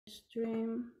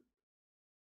stream.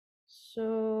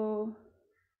 So,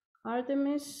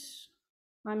 Artemis,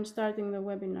 I'm starting the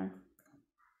webinar.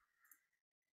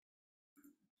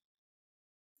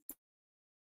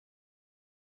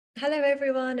 Hello,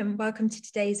 everyone, and welcome to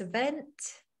today's event.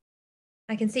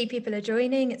 I can see people are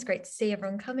joining. It's great to see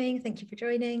everyone coming. Thank you for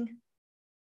joining.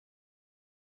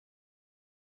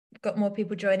 We've got more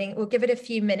people joining. We'll give it a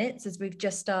few minutes as we've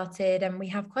just started, and we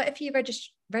have quite a few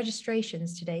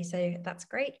registrations today, so that's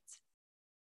great.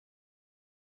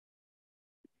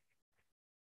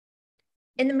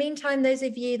 In the meantime, those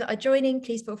of you that are joining,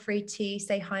 please feel free to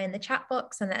say hi in the chat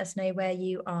box and let us know where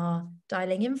you are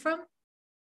dialing in from.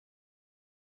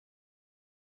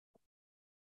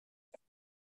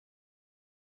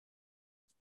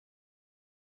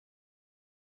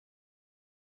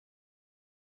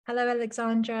 Hello,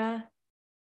 Alexandra.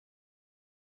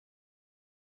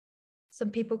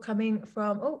 Some people coming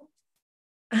from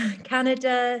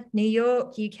Canada, New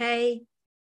York, UK,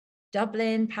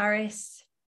 Dublin, Paris.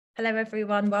 Hello,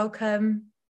 everyone. Welcome.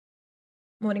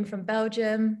 Morning from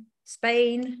Belgium,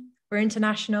 Spain. We're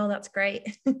international. That's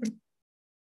great.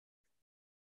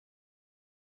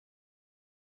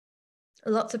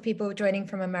 Lots of people joining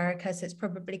from America, so it's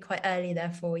probably quite early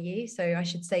there for you. So I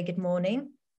should say good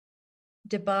morning.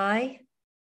 Dubai,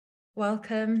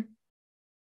 welcome.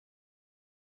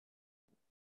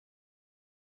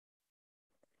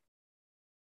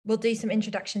 We'll do some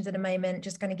introductions in a moment.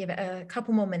 Just going to give it a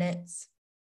couple more minutes.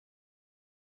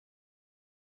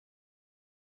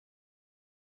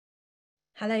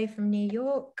 Hello from New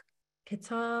York,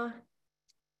 Qatar,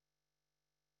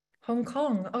 Hong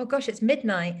Kong. Oh gosh, it's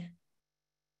midnight.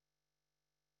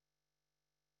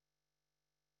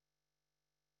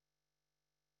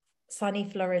 Sunny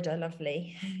Florida,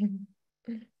 lovely.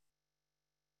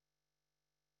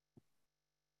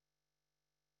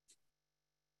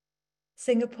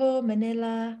 Singapore,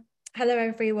 Manila. Hello,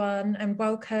 everyone, and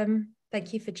welcome.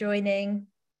 Thank you for joining.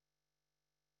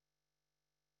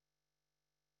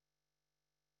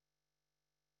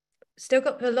 Still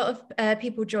got a lot of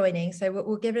people joining, so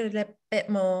we'll give it a bit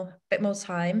more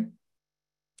time.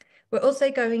 We're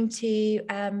also going to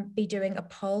be doing a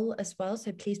poll as well,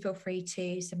 so please feel free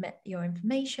to submit your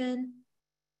information.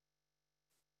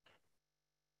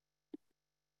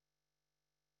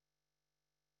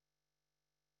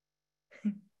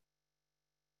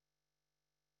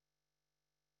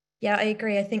 Yeah, I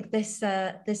agree. I think this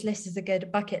list is a good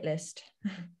bucket list.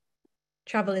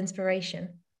 Travel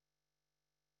inspiration.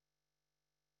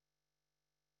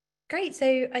 Great.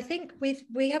 So I think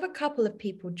we have a couple of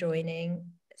people joining.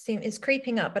 It's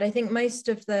creeping up, but I think most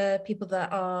of the people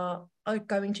that are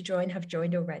going to join have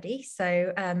joined already.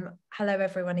 So hello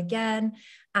everyone again,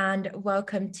 and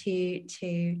welcome to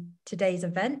today's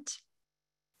event.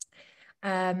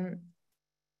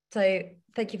 So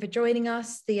thank you for joining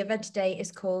us. The event today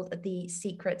is called The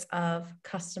Secrets of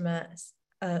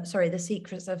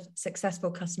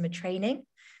Successful Customer Training.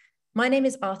 My name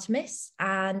is Artemis,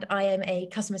 and I am a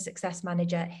customer success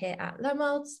manager here at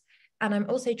Lumwelds. And I'm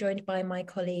also joined by my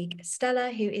colleague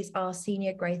Stella, who is our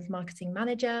senior growth marketing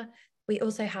manager. We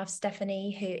also have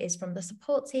Stephanie, who is from the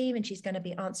support team, and she's going to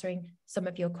be answering some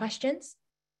of your questions.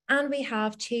 And we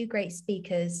have two great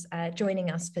speakers joining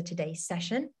us for today's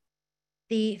session.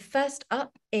 The first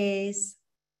up is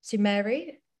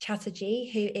Sumeru Chatterjee,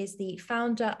 who is the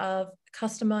founder of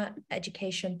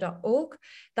customereducation.org.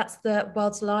 That's the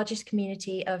world's largest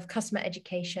community of customer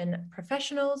education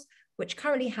professionals, which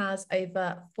currently has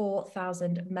over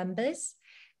 4,000 members.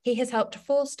 He has helped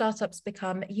 4 startups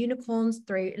become unicorns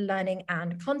through learning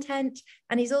and content.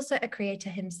 And he's also a creator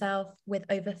himself with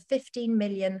over 15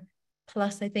 million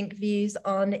plus, I think, views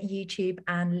on YouTube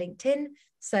and LinkedIn.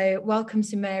 So welcome,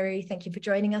 Sumeru. Thank you for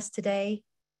joining us today.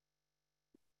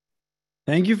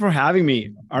 Thank you for having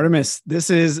me, Artemis. This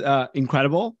is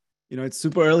incredible. You know, it's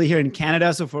super early here in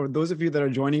Canada. So for those of you that are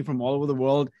joining from all over the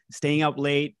world, staying up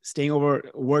late, staying over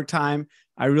work time,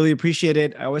 I really appreciate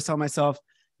it. I always tell myself,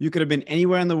 you could have been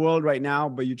anywhere in the world right now,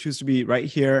 but you choose to be right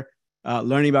here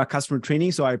learning about customer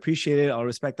training. So I appreciate it. I'll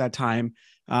respect that time.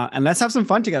 And let's have some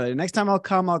fun together. Next time I'll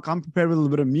come prepared with a little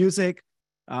bit of music.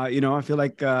 You know, I feel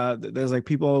like there's like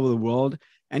people all over the world.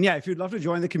 And yeah, if you'd love to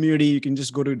join the community, you can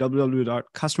just go to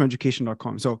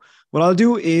www.customereducation.com. So what I'll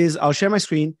do is I'll share my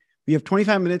screen. We have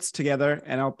 25 minutes together,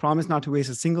 and I'll promise not to waste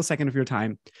a single second of your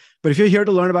time. But if you're here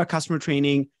to learn about customer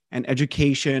training and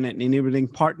education and enabling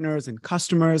partners and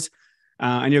customers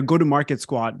and your go-to-market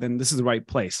squad, then this is the right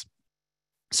place.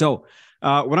 So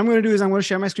what I'm going to do is I'm going to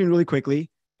share my screen really quickly.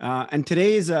 And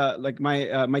today is like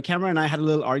my camera and I had a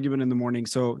little argument in the morning.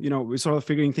 So, you know, we're sort of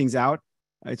figuring things out.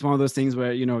 It's one of those things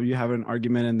where, you have an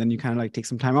argument and then you kind of like take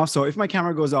some time off. So if my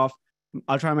camera goes off,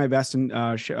 I'll try my best and,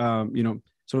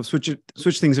 sort of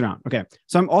switch things around. Okay.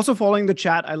 So I'm also following the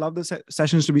chat. I love the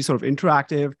sessions to be sort of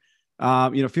interactive.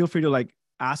 Feel free to like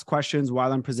ask questions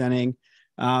while I'm presenting.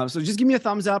 So just give me a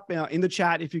thumbs up in the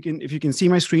chat if you can see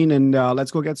my screen, and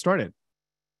let's go get started.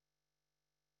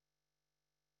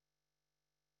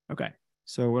 Okay.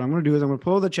 So what I'm going to do is I'm going to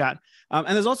pull the chat.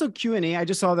 And there's also Q&A. I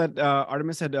just saw that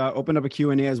Artemis had opened up a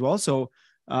Q&A as well. So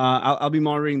I'll be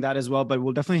monitoring that as well, but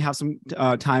we'll definitely have some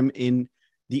time in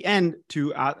the end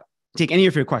to take any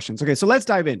of your questions. Okay, so let's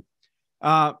dive in.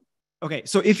 Okay,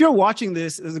 so if you're watching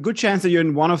this, there's a good chance that you're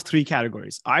in one of three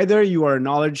categories. Either you are a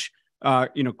knowledge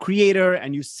creator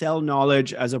and you sell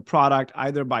knowledge as a product,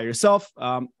 either by yourself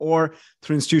or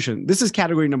through institution. This is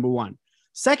category number one.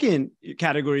 Second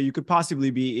category you could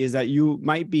possibly be is that you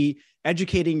might be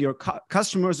educating your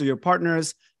customers or your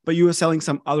partners, but you are selling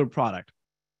some other product.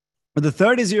 But the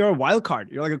third is you're a wild card.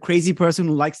 You're like a crazy person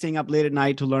who likes staying up late at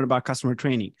night to learn about customer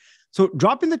training. So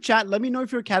drop in the chat. Let me know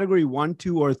if you're category 1,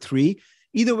 2, or 3.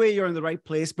 Either way, you're in the right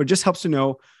place, but just helps to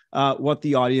know what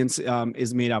the audience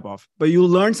is made up of. But you'll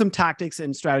learn some tactics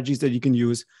and strategies that you can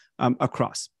use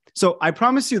across. So I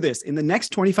promise you this, in the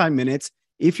next 25 minutes,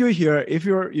 if you're here, if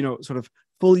you're, sort of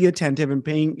fully attentive and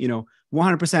paying,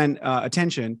 100%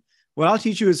 attention, what I'll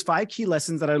teach you is 5 key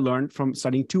lessons that I learned from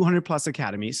studying 200 plus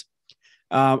academies.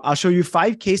 I'll show you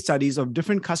 5 case studies of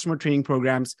different customer training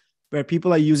programs where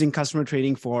people are using customer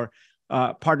training for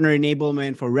partner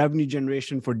enablement, for revenue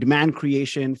generation, for demand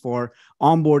creation, for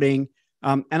onboarding.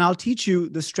 And I'll teach you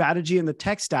the strategy and the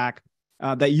tech stack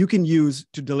that you can use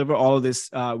to deliver all of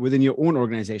this within your own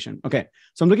organization. Okay,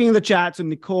 so I'm looking in the chat. So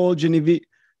Nicole, Genevieve,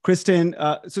 Kristen.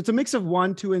 So it's a mix of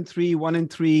 1, 2, and 3, 1 and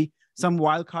 3, some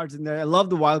wild cards in there. I love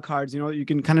the wild cards. You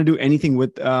can kind of do anything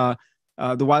with the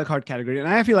wild card category. And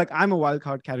I feel like I'm a wild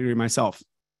card category myself.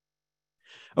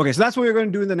 Okay, so that's what we're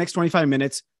going to do in the next 25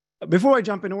 minutes. Before I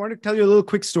jump in, I want to tell you a little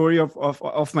quick story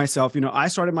of myself. I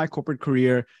started my corporate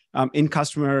career in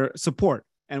customer support.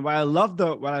 And while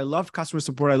I loved customer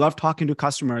support, I loved talking to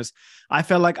customers, I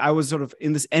felt like I was sort of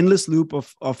in this endless loop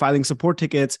of filing support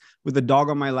tickets with the dog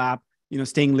on my lap,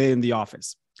 staying late in the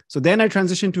office. So then I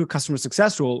transitioned to a customer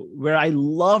success role where I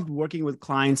loved working with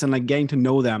clients and like getting to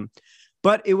know them.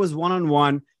 But it was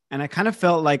one-on-one, and I kind of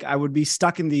felt like I would be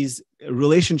stuck in these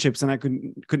relationships and I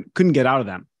couldn't get out of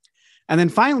them. And then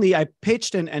finally, I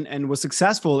pitched and was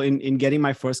successful in getting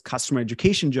my first customer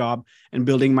education job and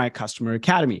building my customer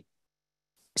academy.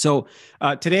 So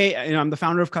today, I'm the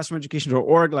founder of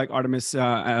customereducation.org, like Artemis,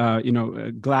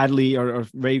 gladly or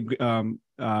very,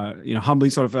 humbly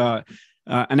sort of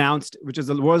announced, which is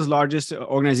the world's largest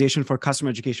organization for customer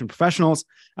education professionals.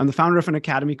 I'm the founder of an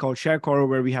academy called ShareCoro,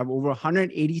 where we have over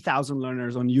 180,000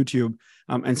 learners on YouTube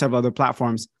and several other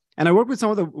platforms. And I work with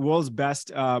some of the world's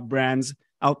best brands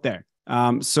out there.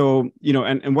 And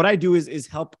what I do is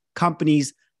help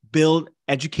companies build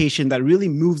education that really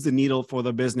moves the needle for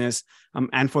the business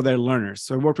and for their learners.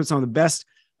 So I work with some of the best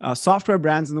software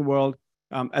brands in the world,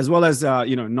 as well as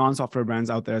non-software brands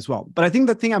out there as well. But I think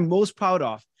the thing I'm most proud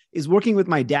of is working with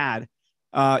my dad,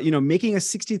 making a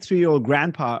 63-year-old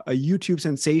grandpa a YouTube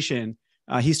sensation.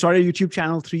 He started a YouTube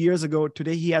channel 3 years ago.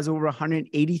 Today, he has over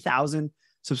 180,000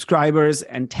 subscribers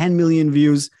and 10 million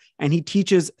views. And he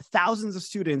teaches thousands of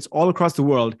students all across the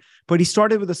world. But he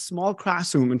started with a small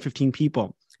classroom and 15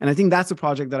 people. And I think that's the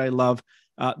project that I love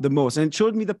the most. And it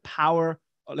showed me the power,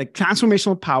 like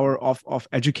transformational power of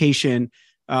education,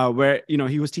 where,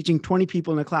 he was teaching 20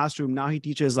 people in a classroom. Now he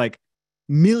teaches like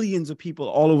millions of people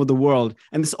all over the world.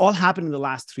 And this all happened in the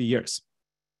last 3 years.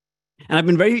 And I've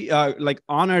been very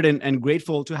honored and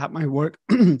grateful to have my work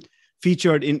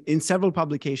featured in several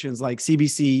publications like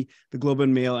CBC, the Globe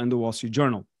and Mail, and the Wall Street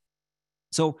Journal.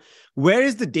 So where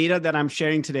is the data that I'm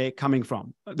sharing today coming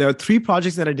from? There are 3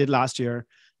 projects that I did last year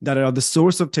that are the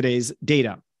source of today's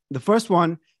data. The first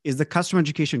one is the Customer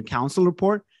Education Council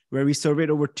report, where we surveyed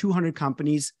over 200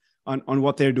 companies on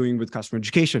what they're doing with customer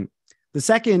education. The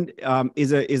second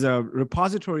is a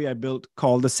repository I built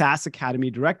called the SaaS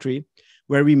Academy Directory,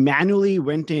 where we manually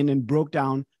went in and broke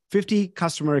down 50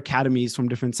 customer academies from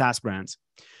different SaaS brands.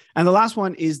 And the last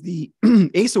one is the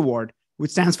ACE Award,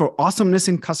 which stands for Awesomeness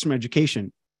in Customer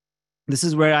Education. This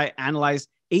is where I analyzed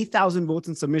 8,000 votes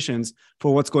and submissions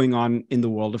for what's going on in the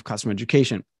world of customer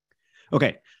education.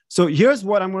 Okay, so here's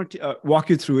what I'm going to walk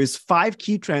you through is 5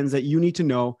 key trends that you need to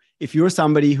know if you're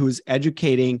somebody who's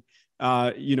educating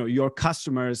your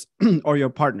customers or your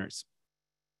partners.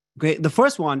 Okay, the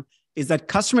first one is that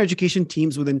customer education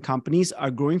teams within companies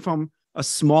are growing from a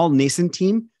small nascent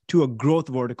team to a growth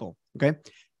vertical. Okay,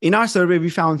 In our survey, we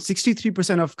found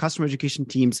 63% of customer education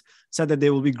teams said that they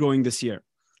will be growing this year.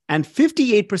 And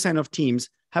 58% of teams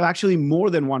have actually more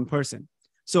than one person.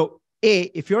 So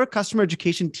if you're a customer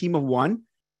education team of one,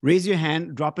 raise your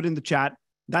hand, drop it in the chat.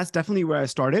 That's definitely where I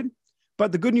started.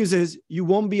 But the good news is you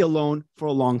won't be alone for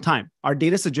a long time. Our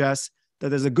data suggests that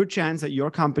there's a good chance that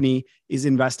your company is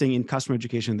investing in customer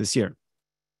education this year.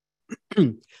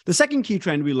 The second key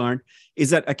trend we learned is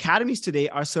that academies today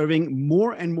are serving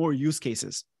more and more use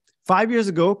cases. 5 years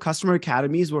ago, customer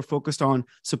academies were focused on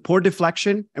support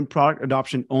deflection and product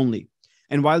adoption only.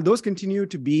 And while those continue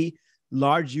to be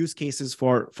large use cases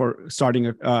for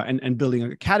starting and building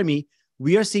an academy,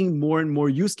 we are seeing more and more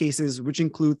use cases, which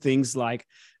include things like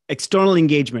external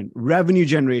engagement, revenue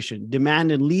generation,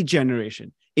 demand and lead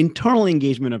generation, internal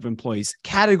engagement of employees,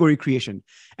 category creation.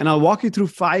 And I'll walk you through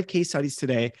 5 case studies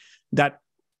today that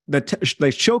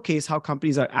showcase how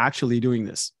companies are actually doing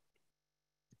this.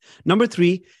 Number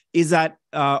 3 is that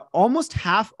almost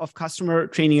half of customer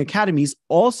training academies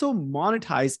also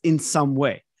monetize in some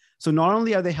way. So not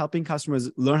only are they helping customers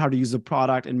learn how to use the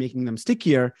product and making them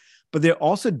stickier, but they're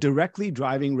also directly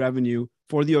driving revenue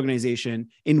for the organization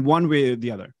in one way or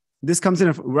the other. This comes in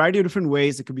a variety of different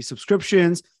ways. It could be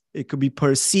subscriptions, it could be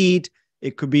per seat,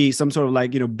 it could be some sort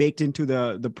of baked into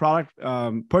the product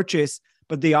purchase,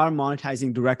 but they are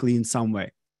monetizing directly in some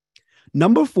way.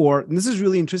 Number 4, and this is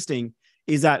really interesting,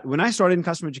 is that when I started in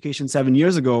customer education 7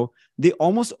 years ago, they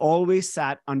almost always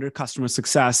sat under customer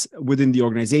success within the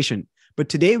organization. But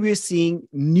today we're seeing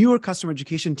newer customer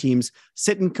education teams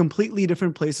sit in completely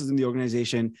different places in the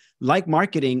organization, like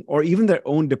marketing or even their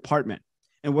own department.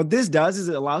 And what this does is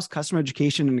it allows customer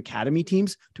education and academy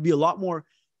teams to be a lot more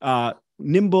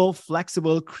nimble,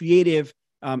 flexible, creative,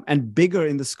 and bigger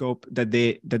in the scope that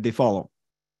they follow.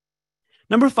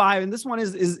 Number 5, and this one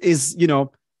is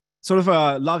sort of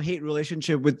a love-hate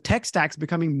relationship with tech stacks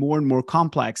becoming more and more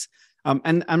complex.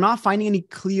 And I'm not finding any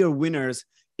clear winners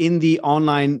in the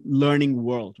online learning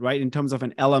world, right? In terms of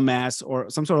an LMS or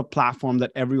some sort of platform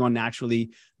that everyone naturally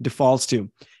defaults to.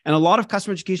 And a lot of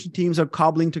customer education teams are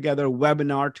cobbling together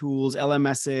webinar tools,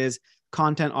 LMSs,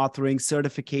 content authoring,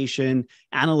 certification,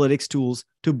 analytics tools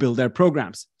to build their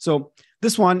programs. So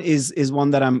this one is one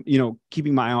that I'm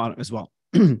keeping my eye on as well.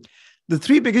 The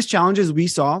 3 biggest challenges we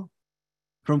saw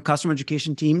from customer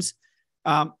education teams,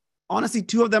 honestly,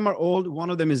 2 of them are old,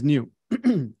 1 of them is new.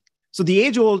 So the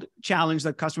age-old challenge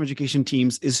that customer education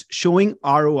teams is showing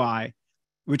ROI,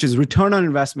 which is return on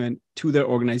investment, to their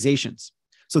organizations.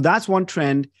 So that's one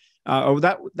trend, or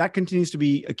that continues to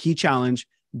be a key challenge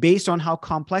based on how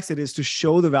complex it is to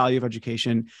show the value of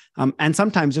education, and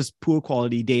sometimes just poor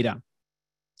quality data.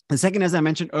 The second, as I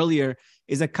mentioned earlier,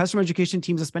 is that customer education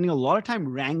teams are spending a lot of time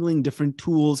wrangling different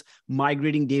tools,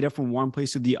 migrating data from one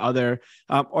place to the other,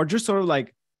 or just sort of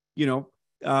like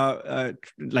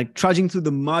trudging through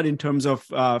the mud in terms of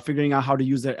figuring out how to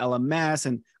use their LMS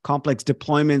and complex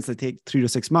deployments that take 3 to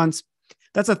 6 months.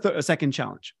 That's a second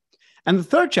challenge. And the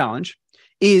third challenge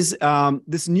is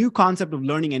this new concept of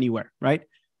learning anywhere, right?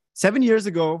 7 years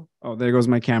ago, oh, there goes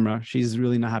my camera. She's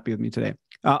really not happy with me today.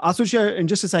 I'll switch here in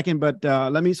just a second, but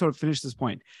let me sort of finish this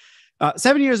point.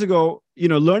 7 years ago,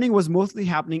 learning was mostly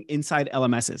happening inside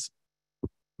LMSs.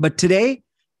 But today,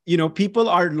 people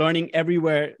are learning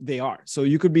everywhere they are. So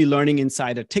you could be learning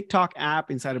inside a TikTok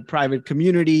app, inside a private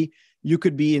community. You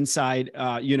could be inside,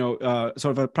 sort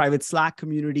of a private Slack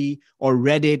community or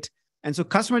Reddit. And so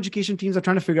customer education teams are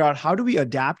trying to figure out, how do we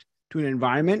adapt to an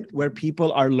environment where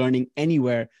people are learning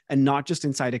anywhere and not just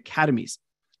inside academies?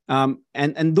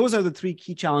 And those are the 3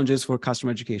 key challenges for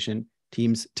customer education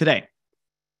teams today.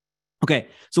 Okay,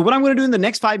 so what I'm going to do in the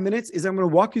next 5 minutes is I'm going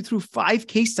to walk you through 5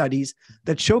 case studies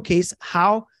that showcase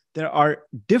how there are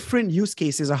different use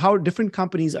cases or how different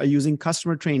companies are using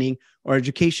customer training or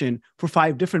education for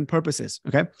 5 different purposes,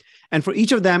 okay? And for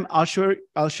each of them, I'll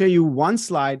share you one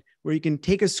slide where you can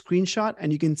take a screenshot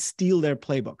and you can steal their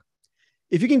playbook.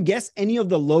 If you can guess any of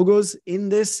the logos in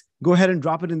this, go ahead and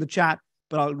drop it in the chat,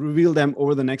 but I'll reveal them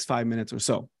over the next 5 minutes or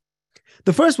so.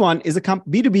 The first one is a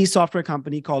B2B software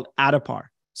company called Adapar.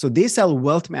 So they sell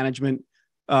wealth management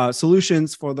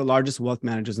solutions for the largest wealth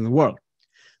managers in the world.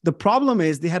 The problem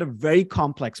is they had a very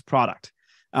complex product,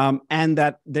 and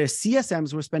that their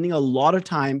CSMs were spending a lot of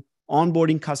time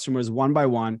onboarding customers one by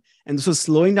one. And this was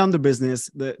slowing down the business.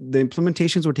 The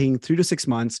implementations were taking 3 to 6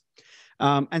 months.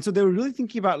 And so they were really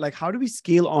thinking about, like, how do we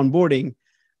scale onboarding?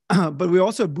 But we're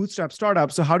also a bootstrap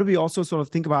startup. So how do we also sort of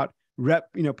think about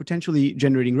potentially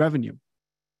generating revenue?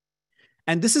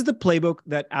 And this is the playbook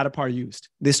that Adapar used.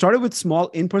 They started with small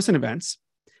in-person events.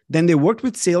 Then they worked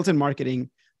with sales and marketing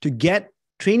to get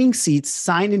training seats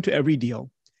signed into every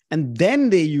deal. and then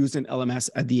they used an LMS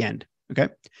at the end. Okay.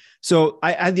 So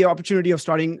I had the opportunity of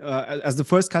starting as the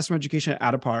first customer education at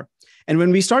Adapar. And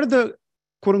when we started the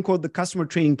quote unquote, the customer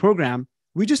training program,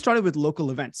 we just started with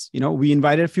local events. We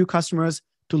invited a few customers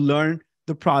to learn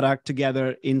the product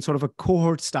together in sort of a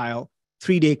cohort style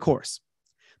 3-day course.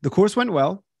 The course went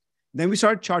well. Then we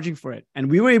started charging for it. And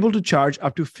we were able to charge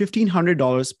up to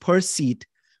 $1,500 per seat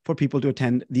for people to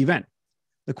attend the event.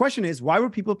 The question is, why were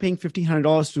people paying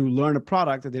 $1,500 to learn a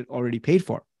product that they'd already paid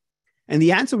for? And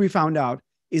the answer we found out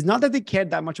is not that they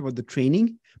cared that much about the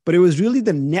training, but it was really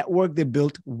the network they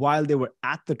built while they were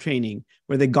at the training,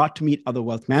 where they got to meet other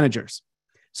wealth managers.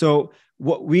 So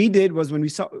what we did was when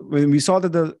we saw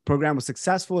that the program was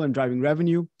successful and driving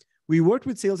revenue, we worked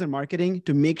with sales and marketing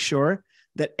to make sure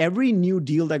that every new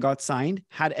deal that got signed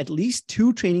had at least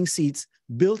 2 training seats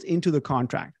built into the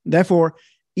contract. Therefore,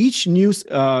 each new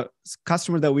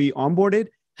customer that we onboarded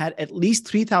had at least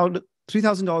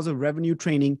 $3,000 of revenue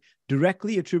training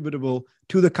directly attributable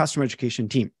to the customer education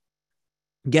team.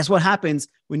 Guess what happens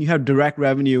when you have direct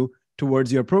revenue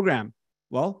towards your program?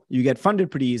 Well, you get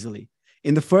funded pretty easily.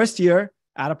 In the first year,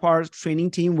 Adapar's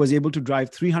training team was able to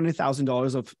drive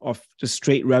 $300,000 of just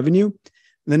straight revenue.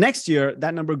 The next year,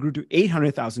 that number grew to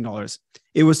 $800,000.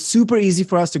 It was super easy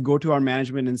for us to go to our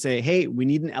management and say, hey, we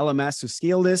need an LMS to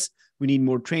scale this. We need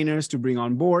more trainers to bring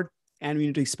on board, and we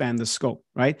need to expand the scope,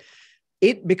 right?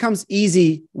 It becomes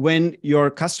easy when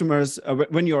your customers,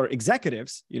 when your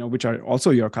executives, which are also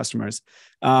your customers,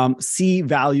 see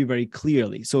value very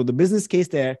clearly. So the business case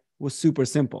there was super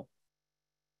simple.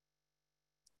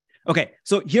 Okay,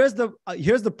 so here's the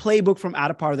playbook from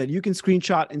Adapar that you can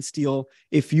screenshot and steal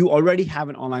if you already have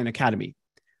an online academy.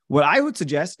 What I would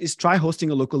suggest is try hosting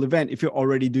a local event if you're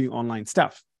already doing online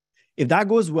stuff. If that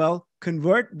goes well,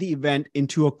 convert the event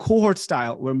into a cohort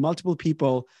style where multiple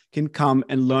people can come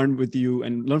and learn with you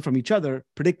and learn from each other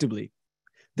predictably.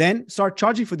 Then start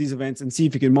charging for these events and see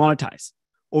if you can monetize.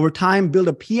 Over time, build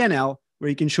a P&L where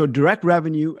you can show direct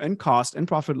revenue and cost and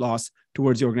profit loss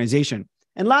towards the organization.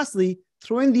 And lastly,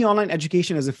 throw in the online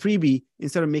education as a freebie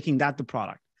instead of making that the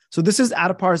product. So this is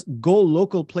Adapar's Go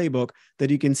Local playbook that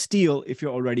you can steal if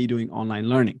you're already doing online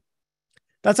learning.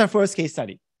 That's our first case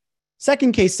study.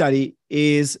 Second case study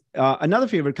is another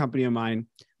favorite company of mine.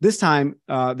 This time,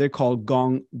 they're called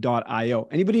Gong.io.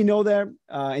 Anybody know them?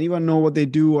 Anyone know what they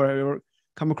do or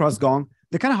come across Gong?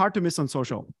 They're kind of hard to miss on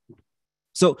social.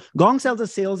 So Gong sells a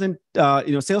sales and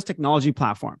sales technology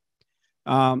platform.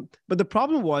 But the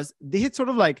problem was they had sort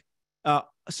of like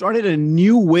started a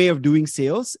new way of doing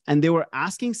sales, and they were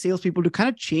asking salespeople to kind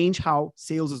of change how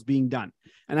sales is being done.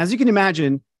 And as you can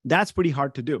imagine, that's pretty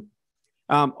hard to do.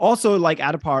 Also, like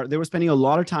Adapar, they were spending a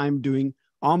lot of time doing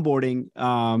onboarding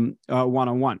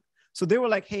one-on-one. So they were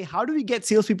like, hey, how do we get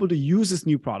salespeople to use this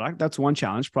new product? That's one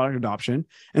challenge, product adoption.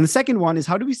 And the second one is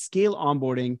how do we scale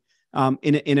onboarding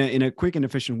in a quick and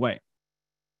efficient way?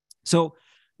 So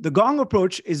the Gong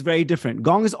approach is very different.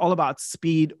 Gong is all about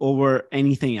speed over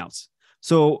anything else.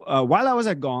 So while I was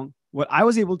at Gong, what I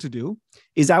was able to do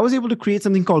is I was able to create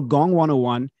something called Gong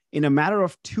 101 in a matter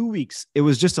of 2 weeks. It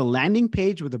was just a landing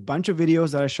page with a bunch of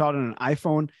videos that I shot on an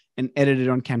iPhone and edited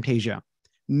on Camtasia.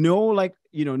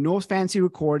 No fancy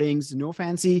recordings, no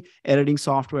fancy editing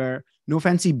software, no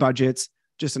fancy budgets,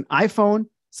 just an iPhone,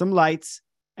 some lights,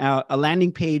 a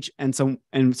landing page, and some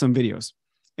videos.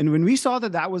 And when we saw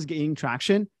that was gaining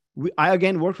traction, I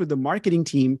again worked with the marketing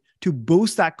team to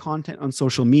boost that content on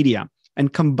social media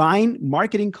and combine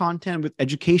marketing content with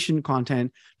education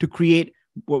content to create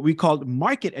what we called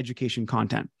market education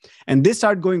content. And this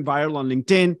started going viral on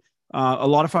LinkedIn. A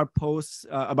lot of our posts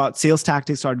about sales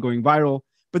tactics started going viral.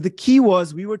 But the key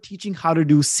was we were teaching how to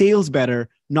do sales better,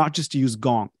 not just to use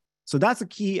Gong. So that's a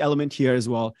key element here as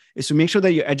well, is to make sure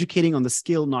that you're educating on the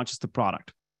skill, not just the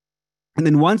product. And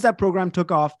then once that program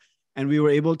took off and we were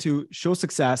able to show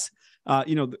success,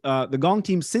 the Gong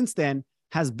team since then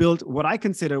has built what I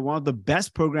consider one of the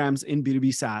best programs in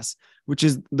B2B SaaS, which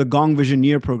is the Gong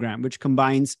Visioneer program, which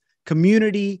combines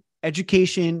community,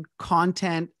 education,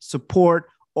 content, support,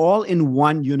 all in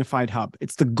one unified hub.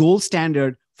 It's the gold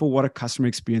standard for what a customer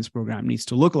experience program needs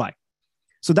to look like.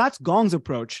 So that's Gong's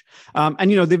approach.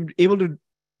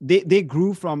 They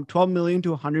grew from 12 million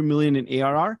to 100 million in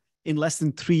ARR in less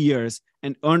than 3 years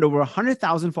and earned over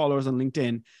 100,000 followers on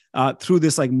LinkedIn through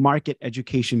this like market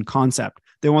education concept.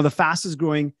 They're one of the fastest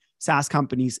growing SaaS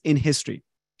companies in history.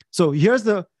 So here's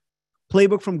the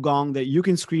playbook from Gong that you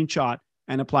can screenshot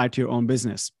and apply to your own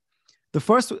business. The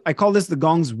first, I call this the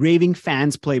Gong's raving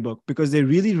fans playbook because they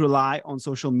really rely on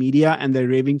social media and their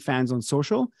raving fans on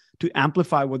social to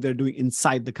amplify what they're doing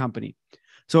inside the company.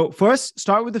 So first,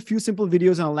 start with a few simple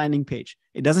videos on a landing page.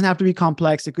 It doesn't have to be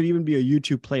complex. It could even be a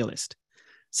YouTube playlist.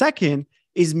 Second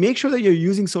is make sure that you're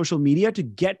using social media to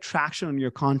get traction on your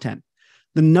content.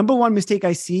 The number one mistake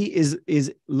I see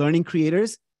is learning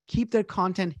creators keep their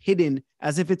content hidden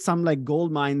as if it's some like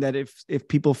gold mine that if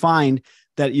people find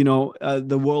that,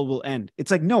 the world will end.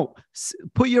 It's like, no,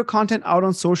 put your content out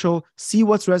on social, see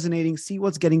what's resonating, see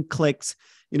what's getting clicks.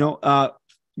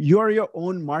 You're your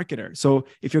own marketer. So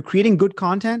if you're creating good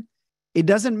content, it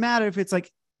doesn't matter if it's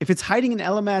hiding in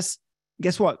LMS,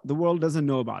 guess what? The world doesn't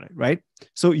know about it, right?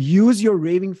 So use your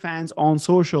raving fans on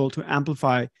social to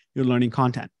amplify your learning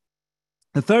content.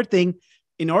 The third thing,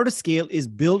 in order to scale, is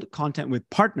build content with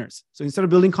partners. So instead of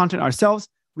building content ourselves,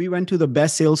 we went to the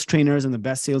best sales trainers and the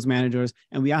best sales managers,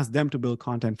 and we asked them to build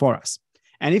content for us.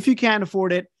 And if you can't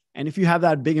afford it, and if you have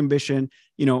that big ambition,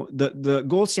 the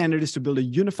gold standard is to build a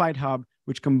unified hub,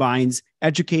 which combines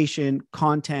education,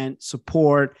 content,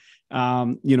 support,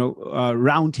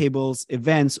 roundtables,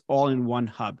 events, all in one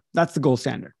hub. That's the gold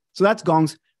standard. So that's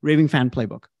Gong's Raving Fan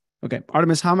Playbook. Okay,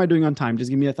 Artemis, how am I doing on time? Just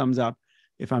give me a thumbs up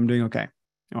if I'm doing okay.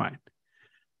 All right.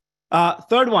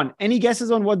 Third one, any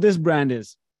guesses on what this brand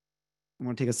is? I'm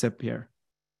going to take a sip here.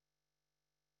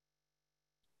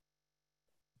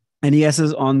 Any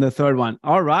guesses on the third one?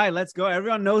 All right, let's go.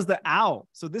 Everyone knows the owl.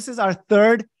 So this is our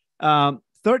third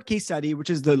case study, which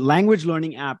is the language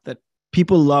learning app that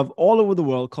people love all over the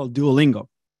world called Duolingo.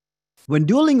 When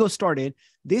Duolingo started,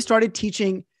 they started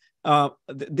teaching,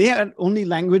 they had only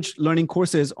language learning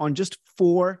courses on just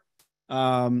four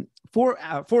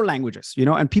languages,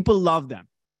 and people love them.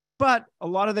 But a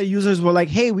lot of the users were like,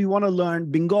 hey, we want to learn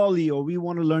Bengali or we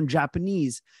want to learn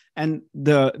Japanese. And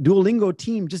the Duolingo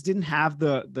team just didn't have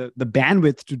the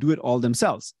bandwidth to do it all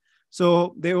themselves.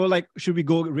 So they were like, should we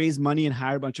go raise money and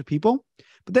hire a bunch of people?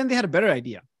 But then they had a better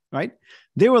idea, right?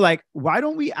 They were like, why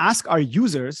don't we ask our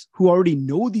users who already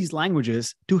know these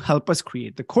languages to help us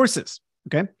create the courses?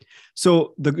 Okay.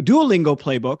 So the Duolingo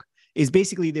playbook is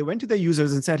basically they went to their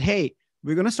users and said, hey,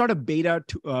 we're going to start a beta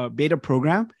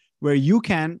program where you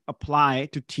can apply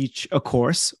to teach a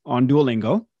course on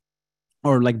Duolingo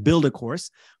or like build a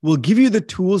course. We'll give you the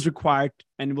tools required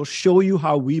and we'll show you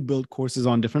how we build courses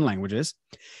on different languages.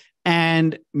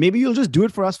 And maybe you'll just do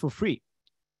it for us for free.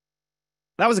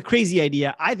 That was a crazy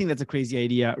idea. I think that's a crazy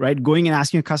idea, right? Going and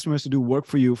asking your customers to do work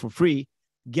for you for free.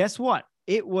 Guess what?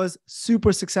 It was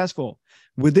super successful.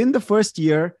 Within the first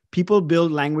year, people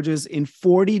build languages in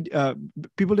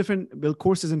build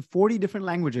courses in 40 different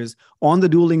languages on the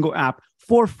Duolingo app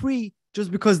for free, just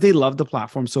because they love the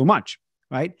platform so much,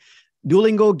 right?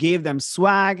 Duolingo gave them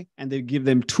swag and they give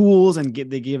them tools and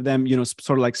they gave them,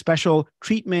 sort of like special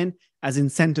treatment as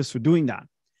incentives for doing that.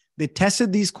 They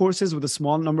tested these courses with a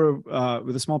small number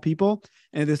with small people,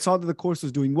 and they saw that the course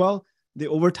was doing well. They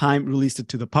over time released it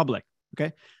to the public.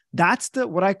 Okay, that's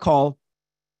what I call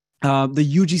the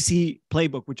UGC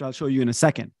playbook, which I'll show you in a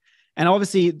second. And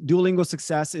obviously, Duolingo's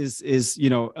success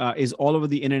is all over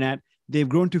the internet. They've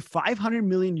grown to 500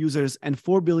 million users and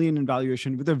 4 billion in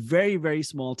valuation with a very, very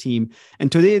small team.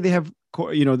 And today they have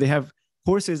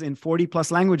courses in 40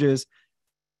 plus languages,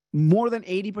 more than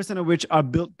 80% of which are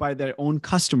built by their own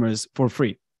customers for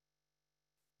free.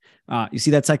 You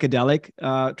see that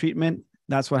psychedelic treatment?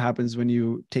 That's what happens when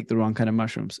you take the wrong kind of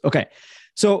mushrooms. Okay,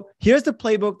 so here's the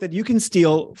playbook that you can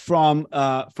steal from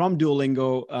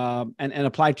Duolingo and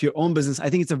apply to your own business. I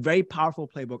think it's a very powerful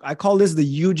playbook. I call this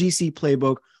the UGC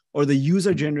playbook, or the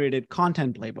user-generated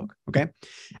content playbook, okay?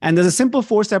 And there's a simple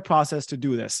 4-step process to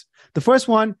do this. The first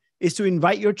one is to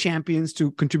invite your champions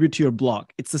to contribute to your blog.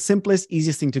 It's the simplest,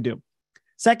 easiest thing to do.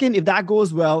 Second, if that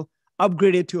goes well,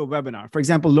 upgrade it to a webinar. For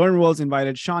example, LearnWorld's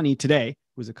invited Shawnee today,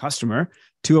 who's a customer,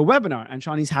 to a webinar, and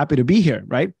Shawnee's happy to be here,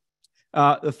 right?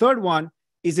 The third one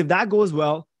is if that goes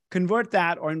well, convert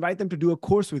that or invite them to do a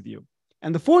course with you.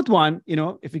 And the fourth one,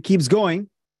 if it keeps going,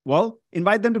 well,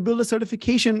 invite them to build a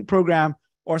certification program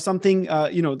or something,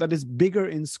 that is bigger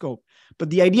in scope. But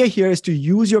the idea here is to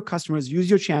use your customers, use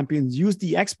your champions, use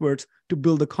the experts to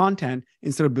build the content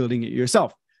instead of building it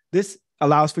yourself. This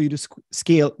allows for you to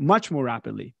scale much more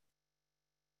rapidly.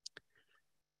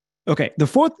 Okay, the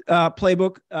fourth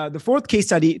playbook, the fourth case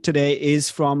study today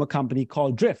is from a company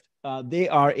called Drift. They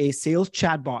are a sales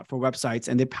chatbot for websites,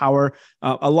 and they power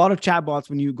a lot of chatbots.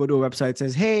 When you go to a website, it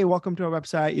says, hey, welcome to our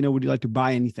website. Would you like to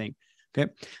buy anything?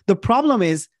 Okay. The problem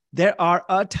is there are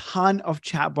a ton of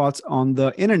chatbots on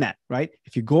the internet, right?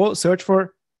 If you go search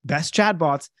for best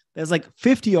chatbots, there's like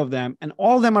 50 of them, and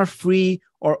all of them are free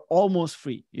or almost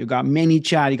free. You got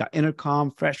ManyChat, you got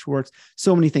Intercom, Freshworks,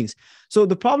 so many things. So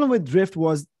the problem with Drift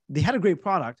was they had a great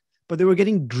product, but they were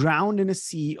getting drowned in a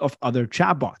sea of other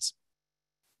chatbots.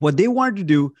 What they wanted to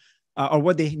do, or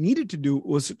what they needed to do,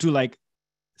 was to like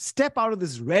step out of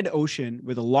this red ocean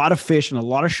with a lot of fish and a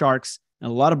lot of sharks and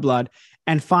a lot of blood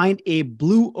and find a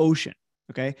blue ocean,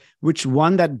 okay, which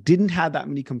one that didn't have that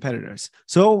many competitors.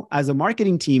 So as a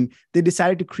marketing team, they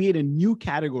decided to create a new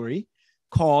category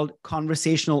called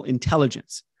conversational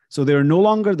intelligence. So they were no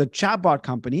longer the chatbot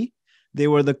company, they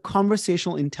were the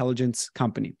conversational intelligence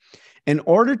company. In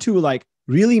order to like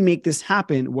really make this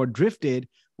happen, what Drift did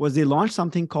was they launched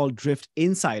something called Drift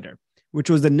Insider, which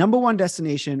was the #1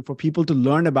 destination for people to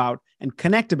learn about and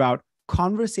connect about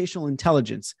conversational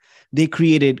intelligence. They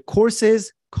created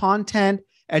courses, content,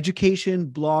 education,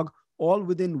 blog, all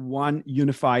within one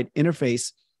unified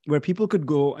interface where people could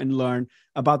go and learn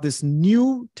about this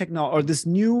new technology or this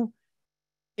new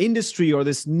industry or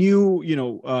this new,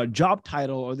 job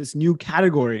title or this new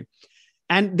category.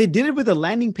 And they did it with a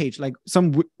landing page, like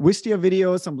some Wistia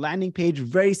videos, some landing page,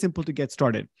 very simple to get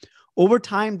started. Over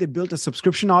time, they built a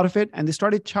subscription out of it and they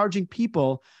started charging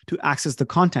people to access the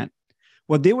content.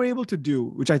 What they were able to do,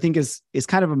 which I think is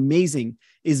kind of amazing,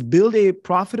 is build a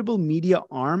profitable media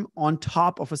arm on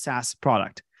top of a SaaS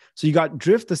product. So you got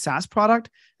Drift, the SaaS product,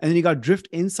 and then you got Drift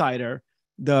Insider,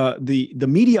 the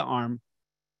media arm,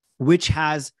 which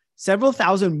has several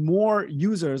thousand more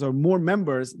users or more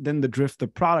members than the Drift, the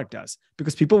product, does,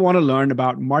 because people want to learn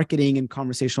about marketing and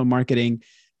conversational marketing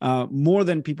more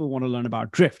than people want to learn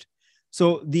about Drift.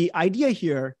 So the idea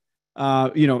here,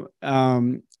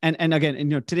 and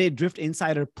again, today Drift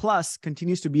Insider Plus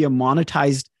continues to be a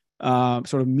monetized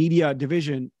sort of media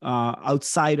division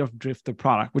outside of Drift, the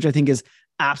product, which I think is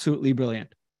absolutely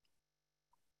brilliant.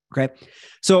 Okay,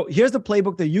 so here's the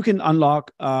playbook that you can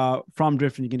unlock from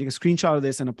Drift, and you can take a screenshot of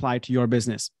this and apply it to your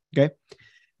business. Okay,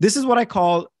 this is what I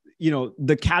call,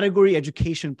 the category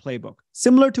education playbook,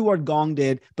 similar to what Gong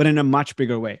did, but in a much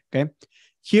bigger way. Okay,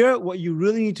 here, what you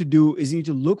really need to do is you need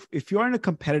to look, if you're in a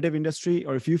competitive industry,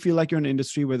 or if you feel like you're in an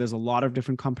industry where there's a lot of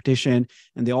different competition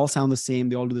and they all sound the same,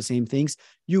 they all do the same things,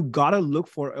 you got to look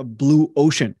for a blue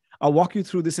ocean. I'll walk you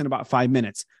through this in about 5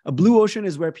 minutes. A blue ocean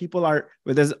is where people are,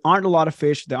 where there aren't a lot of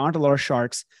fish, there aren't a lot of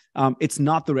sharks. It's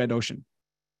not the red ocean.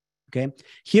 Okay.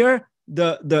 Here,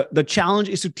 the challenge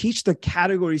is to teach the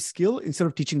category skill instead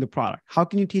of teaching the product. How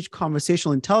can you teach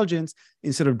conversational intelligence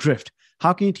instead of Drift?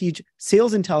 How can you teach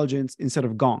sales intelligence instead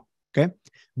of Gong? Okay.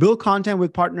 Build content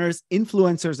with partners,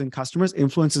 influencers, and customers.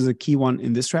 Influencers is a key one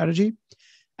in this strategy.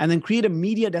 And then create a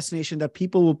media destination that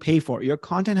people will pay for. Your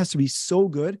content has to be so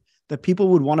good that people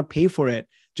would want to pay for it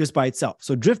just by itself.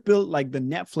 So Drift built like the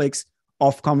Netflix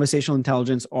of conversational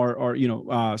intelligence or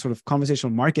sort of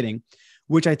conversational marketing,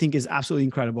 which I think is absolutely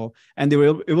incredible. And they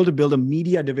were able to build a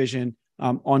media division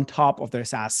on top of their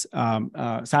SaaS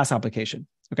application.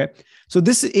 Okay, so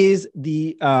this is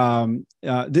the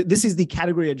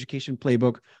category education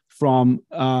playbook from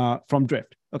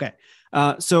Drift. Okay,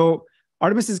 so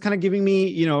Artemis is kind of giving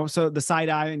me so the side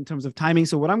eye in terms of timing.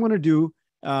 So what I'm going to do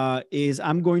is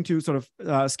I'm going to sort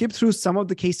of skip through some of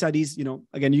the case studies.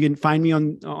 Again, you can find me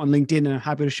on LinkedIn, and I'm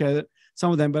happy to share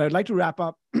some of them. But I'd like to wrap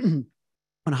up on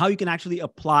how you can actually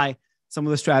apply some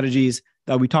of the strategies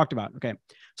that we talked about. Okay,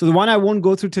 so the one I won't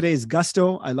go through today is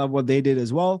Gusto. I love what they did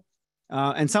as well.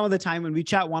 And some of the time when we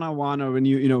chat one-on-one, or when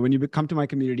you come to my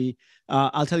community,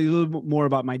 I'll tell you a little bit more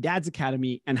about my dad's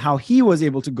academy and how he was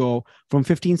able to go from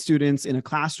 15 students in a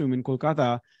classroom in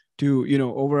Kolkata to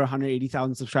over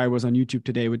 180,000 subscribers on YouTube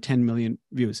today with 10 million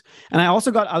views. And I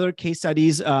also got other case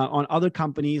studies on other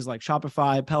companies like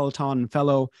Shopify, Peloton, and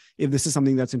Fellow, if this is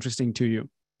something that's interesting to you.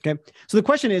 Okay, so the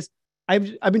question is,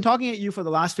 I've been talking at you for the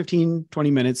last 15,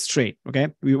 20 minutes straight, okay?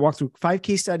 We walked through 5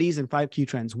 case studies and 5 key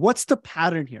trends. What's the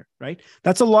pattern here, right?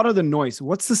 That's a lot of the noise.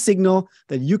 What's the signal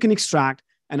that you can extract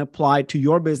and apply to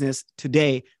your business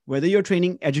today, whether you're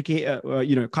training,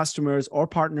 customers or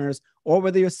partners, or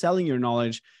whether you're selling your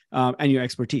knowledge and your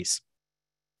expertise?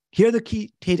 Here are the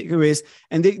key takeaways,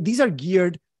 and these are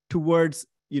geared towards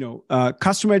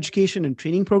customer education and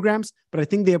training programs, but I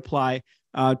think they apply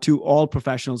to all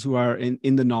professionals who are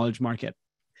in the knowledge market.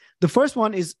 The first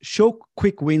one is show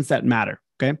quick wins that matter.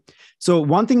 Okay, so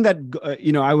one thing that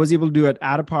I was able to do at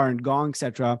Adapar and Gong,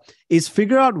 etc., is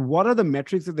figure out what are the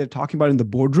metrics that they're talking about in the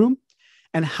boardroom,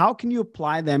 and how can you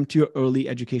apply them to your early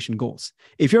education goals.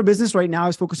 If your business right now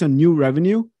is focused on new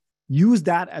revenue, use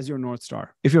that as your North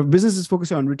Star. If your business is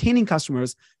focused on retaining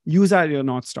customers, use that as your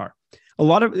North Star. A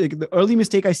lot of the early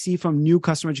mistake I see from new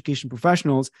customer education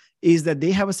professionals is that they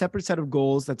have a separate set of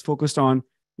goals that's focused on,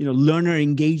 learner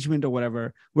engagement or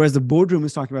whatever, whereas the boardroom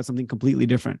is talking about something completely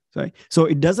different. Right? So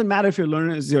it doesn't matter if your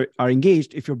learners are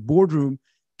engaged if your boardroom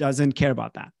doesn't care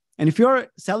about that. And if you're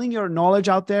selling your knowledge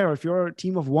out there, or if you're a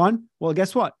team of one, well,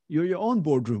 guess what? You're your own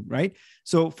boardroom, right?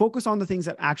 So focus on the things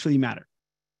that actually matter.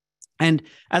 And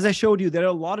as I showed you, there are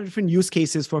a lot of different use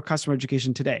cases for customer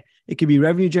education today. It could be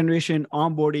revenue generation,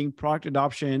 onboarding, product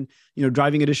adoption,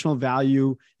 driving additional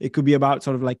value. It could be about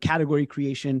sort of like category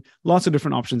creation, lots of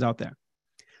different options out there.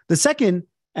 The second,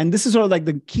 and this is sort of like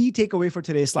the key takeaway for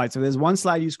today's slide. So there's one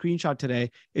slide you screenshot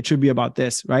today. It should be about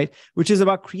this, right? Which is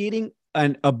about creating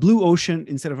a blue ocean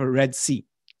instead of a red sea.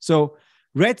 So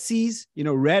red seas,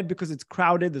 red because it's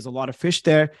crowded, there's a lot of fish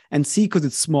there, and sea because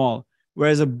it's small.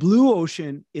 Whereas a blue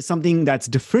ocean is something that's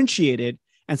differentiated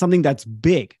and something that's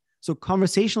big. So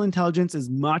conversational intelligence is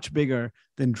much bigger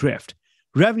than drift.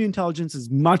 Revenue intelligence is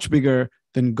much bigger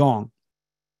than Gong.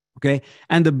 Okay.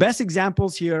 And the best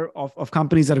examples here of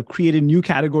companies that have created new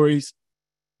categories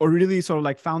or really sort of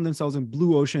like found themselves in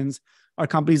blue oceans are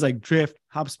companies like Drift,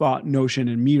 HubSpot, Notion,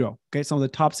 and Miro. Okay. Some of the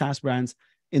top SaaS brands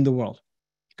in the world.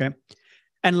 Okay.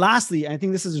 And lastly, I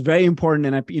think this is very important,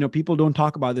 and people don't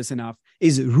talk about this enough,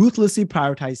 is ruthlessly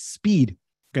prioritize speed.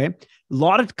 Okay, a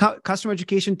lot of customer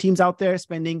education teams out there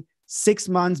spending 6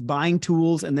 months buying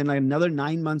tools and then like another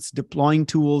 9 months deploying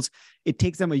tools. It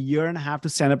takes them a year and a half to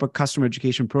stand up a customer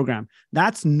education program.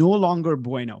 That's no longer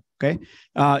bueno. Okay,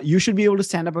 you should be able to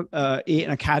stand up an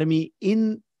academy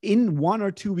in 1 or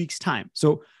 2 weeks' time.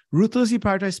 So ruthlessly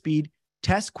prioritize speed,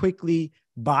 test quickly,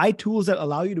 buy tools that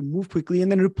allow you to move quickly,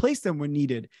 and then replace them when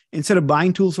needed, instead of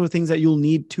buying tools for things that you'll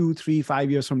need 2, 3,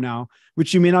 5 years from now,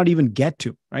 which you may not even get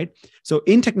to, right? So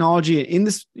in technology, in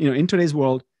this, in today's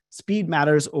world, speed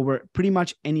matters over pretty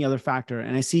much any other factor.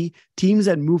 And I see teams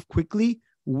that move quickly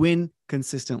win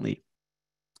consistently.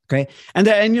 Okay. And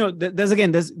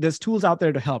there's tools out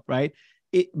there to help, right?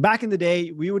 Back in the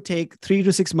day, we would take 3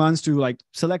 to 6 months to like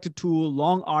select a tool,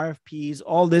 long RFPs,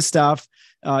 all this stuff,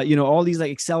 all these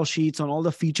like Excel sheets on all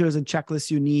the features and checklists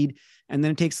you need. And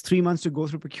then it takes 3 months to go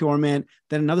through procurement,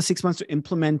 then another 6 months to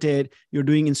implement it. You're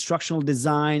doing instructional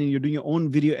design and you're doing your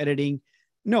own video editing.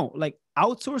 No, like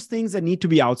outsource things that need to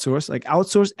be outsourced, like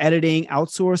outsource editing,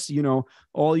 outsource,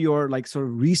 all your like sort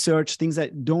of research, things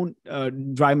that don't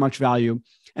drive much value,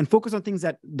 and focus on things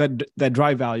that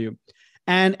drive value.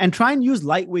 And try and use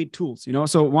lightweight tools,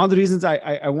 So one of the reasons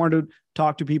I wanted to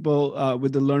talk to people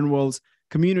with the LearnWorlds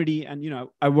community, and,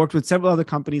 I worked with several other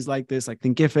companies like this, like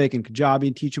Thinkific and Kajabi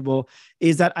and Teachable,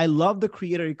 is that I love the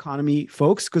creator economy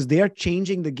folks because they are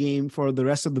changing the game for the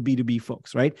rest of the B2B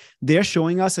folks, right? They're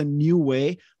showing us a new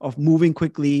way of moving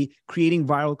quickly, creating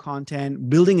viral content,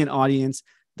 building an audience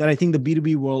that I think the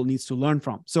B2B world needs to learn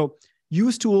from. So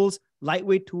use tools,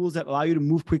 lightweight tools that allow you to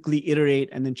move quickly, iterate,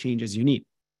 and then change as you need.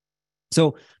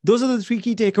 So those are the 3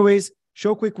 key takeaways: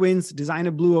 show quick wins, design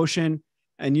a blue ocean,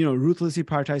 and ruthlessly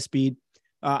prioritize speed.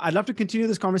 I'd love to continue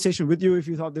this conversation with you if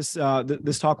you thought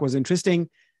this talk was interesting.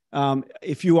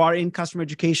 If you are in customer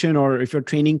education or if you're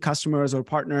training customers or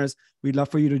partners, we'd love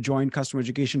for you to join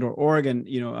customereducation.org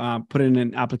and put in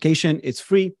an application. It's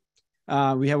free.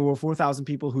 We have over 4,000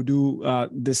 people who do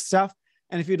this stuff.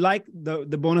 And if you'd like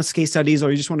the bonus case studies,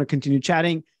 or you just want to continue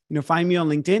chatting, find me on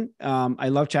LinkedIn. I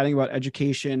love chatting about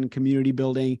education, community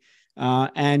building,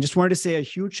 and just wanted to say a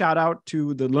huge shout out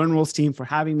to the LearnWorlds team for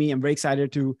having me. I'm very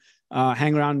excited to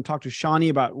hang around and talk to Shani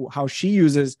about how she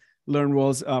uses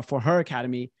LearnWorlds for her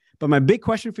academy. But my big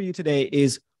question for you today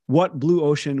is, what blue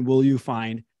ocean will you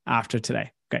find after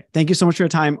today? Okay. Thank you so much for your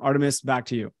time. Artemis, back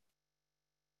to you.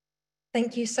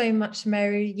 Thank you so much,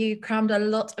 Sumeru. You crammed a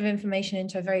lot of information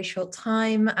into a very short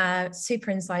time,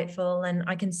 super insightful, and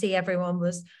I can see everyone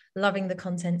was loving the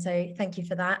content, so thank you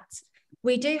for that.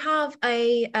 We do have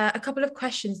a couple of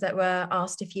questions that were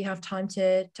asked, if you have time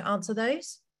to answer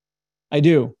those. I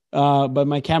do, but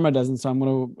my camera doesn't, so I'm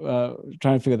going to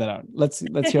try and figure that out. Let's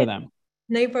hear them.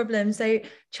 No problem. So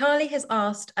Charlie has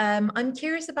asked, I'm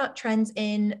curious about trends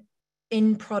in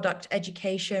product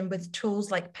education with tools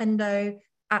like Pendo,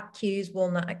 AppQs,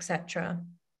 Walnut, etc.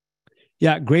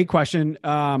 Yeah, great question.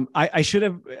 I should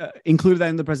have included that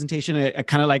in the presentation. I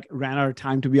kind of like ran out of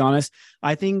time, to be honest.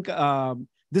 I think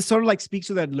this sort of like speaks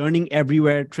to that learning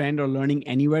everywhere trend or learning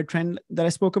anywhere trend that I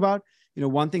spoke about.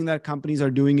 One thing that companies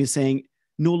are doing is saying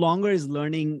no longer is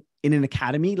learning in an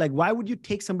academy. Like, why would you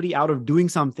take somebody out of doing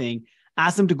something,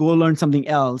 ask them to go learn something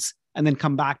else, and then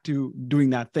come back to doing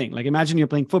that thing? Like, imagine you're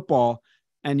playing football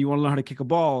and you want to learn how to kick a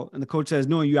ball, and the coach says,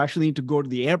 no, you actually need to go to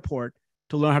the airport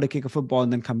to learn how to kick a football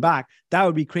and then come back. That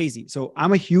would be crazy. So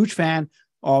I'm a huge fan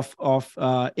of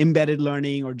embedded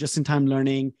learning or just-in-time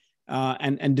learning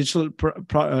and digital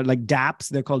like DApps.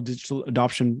 They're called digital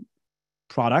adoption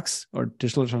products or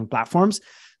digital adoption platforms.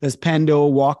 There's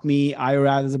Pendo, WalkMe,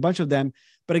 IRAD. There's a bunch of them.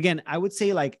 But again, I would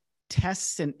say like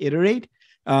test and iterate.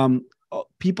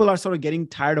 people are sort of getting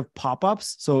tired of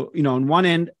pop-ups. So, on one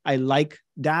end, I like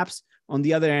dApps. On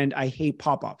the other end, I hate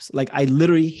pop-ups. Like I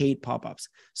literally hate pop-ups.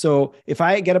 So if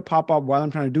I get a pop-up while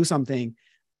I'm trying to do something,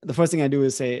 the first thing I do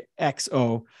is say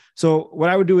XO. So what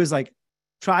I would do is like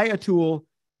try a tool,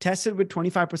 test it with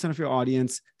 25% of your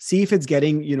audience, see if it's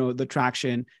getting, the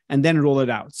traction, and then roll it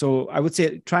out. So I would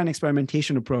say try an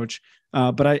experimentation approach,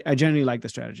 but I generally like the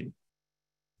strategy.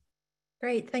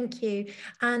 Great, thank you.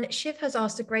 And Shiv has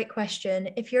asked a great question.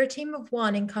 If you're a team of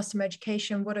one in customer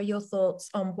education, what are your thoughts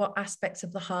on what aspects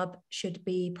of the hub should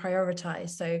be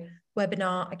prioritized? So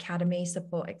webinar, academy,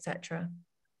 support, etc.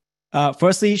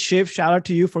 Firstly, Shiv, shout out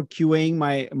to you for QAing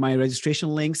my registration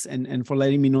links and for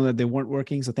letting me know that they weren't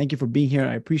working. So thank you for being here.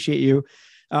 I appreciate you.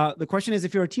 The question is,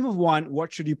 if you're a team of one,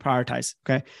 what should you prioritize?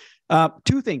 Okay.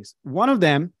 Two things. One of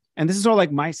them, and this is sort of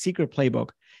like my secret playbook,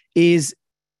 is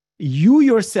you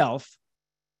yourself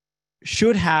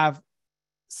should have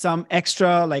some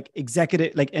extra like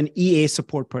executive, like an EA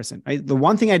support person, right? The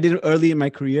one thing I did early in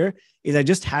my career is I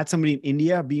just had somebody in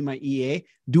India be my EA,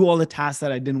 do all the tasks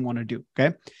that I didn't want to do.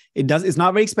 Okay. It's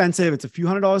not very expensive. It's a few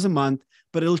 $100s a month,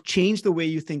 but it'll change the way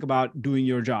you think about doing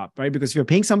your job, right? Because if you're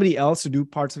paying somebody else to do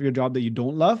parts of your job that you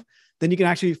don't love, then you can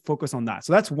actually focus on that.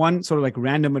 So that's one sort of like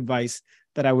random advice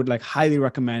that I would like highly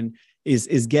recommend is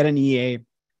get an EA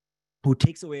who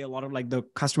takes away a lot of like the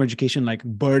customer education, like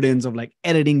burdens of like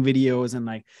editing videos and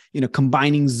like,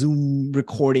 combining Zoom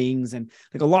recordings and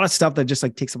like a lot of stuff that just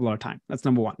like takes up a lot of time. That's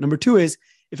number one. Number two is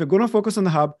if you're going to focus on the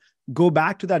hub, go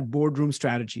back to that boardroom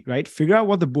strategy, right? Figure out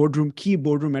what the key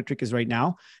boardroom metric is right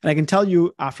now. And I can tell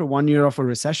you after 1 year of a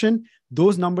recession,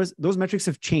 those metrics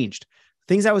have changed.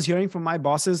 Things I was hearing from my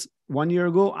bosses 1 year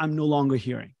ago, I'm no longer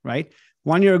hearing, right?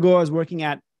 1 year ago, I was working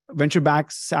at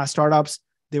venture-backed SaaS startups.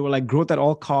 They were like growth at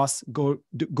all costs, go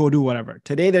do whatever.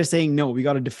 Today, they're saying, no, we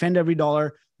got to defend every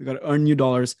dollar. We got to earn new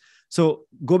dollars. So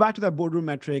go back to that boardroom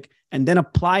metric and then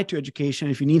apply to education.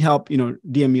 If you need help,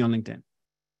 DM me on LinkedIn.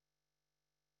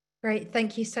 Great.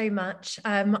 Thank you so much.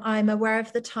 I'm aware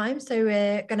of the time, so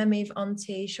we're going to move on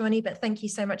to Shawnee, but thank you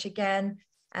so much again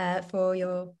for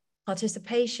your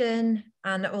participation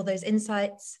and all those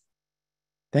insights.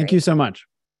 Thank you so much.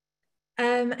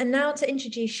 And now to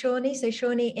introduce Shawnee. So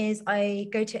Shawnee is a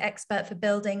go-to expert for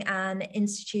building and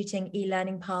instituting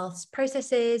e-learning paths,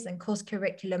 processes, and course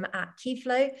curriculum at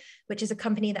Keyflow, which is a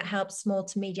company that helps small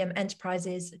to medium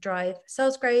enterprises drive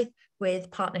sales growth with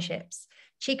partnerships.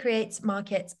 She creates,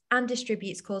 markets, and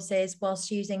distributes courses whilst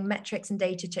using metrics and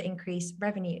data to increase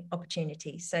revenue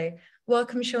opportunities. So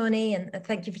welcome, Shawnee, and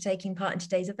thank you for taking part in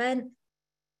today's event.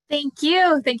 Thank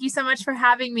you. Thank you so much for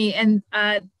having me. And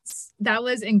that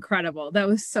was incredible. That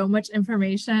was so much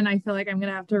information. I feel like I'm going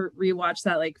to have to rewatch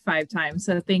that like 5 times.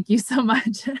 So thank you so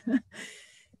much.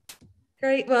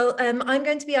 Great. Well, I'm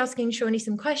going to be asking Shawnee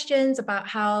some questions about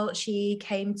how she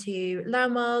came to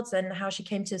LearnWorlds and how she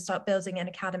came to start building an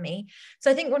academy.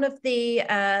 So I think one of the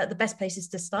best places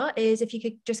to start is if you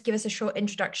could just give us a short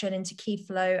introduction into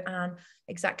Keyflow and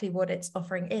exactly what its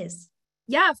offering is.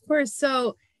 Yeah, of course.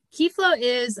 So Keyflow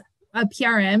is a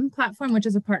PRM platform, which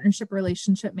is a partnership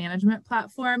relationship management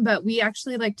platform, but we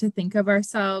actually like to think of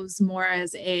ourselves more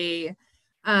as a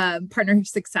partner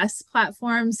success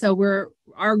platform. So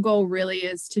our goal really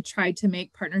is to try to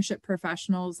make partnership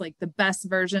professionals like the best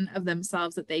version of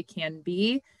themselves that they can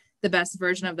be, the best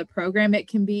version of the program it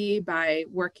can be by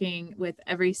working with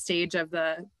every stage of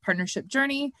the partnership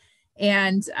journey.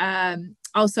 And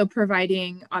also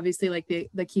providing obviously like the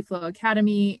Keyflow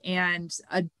Academy and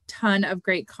a ton of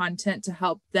great content to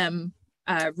help them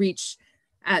reach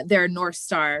their North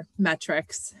Star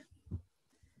metrics.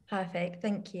 Perfect.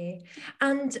 Thank you.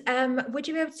 And would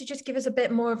you be able to just give us a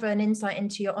bit more of an insight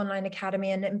into your online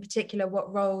academy and in particular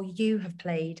what role you have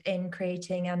played in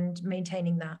creating and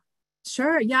maintaining that?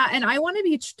 Sure. Yeah. And I want to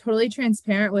be totally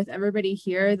transparent with everybody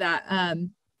here that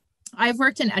I've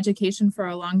worked in education for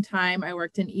a long time. I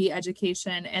worked in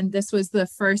e-education, and this was the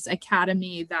first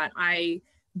academy that I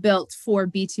built for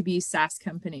B2B SaaS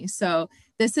companies. So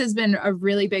this has been a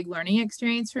really big learning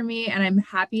experience for me, and I'm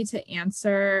happy to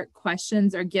answer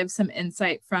questions or give some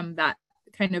insight from that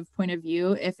kind of point of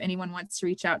view. If anyone wants to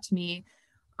reach out to me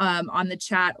on the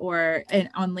chat or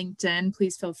on LinkedIn,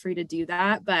 please feel free to do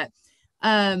that. But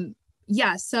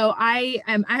yeah, so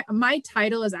my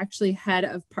title is actually head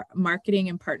of marketing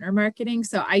and partner marketing.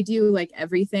 So I do like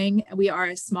everything. We are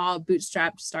a small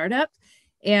bootstrapped startup,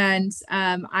 and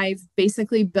I've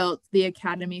basically built the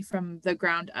academy from the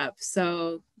ground up.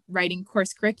 So writing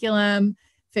course curriculum,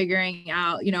 figuring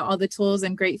out, all the tools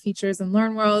and great features in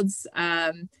LearnWorlds.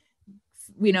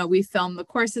 We film the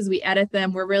courses, we edit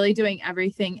them. We're really doing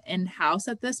everything in-house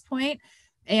at this point.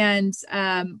 And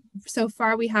so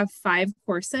far we have 5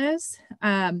 courses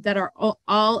that are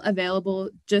all available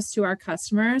just to our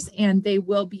customers, and they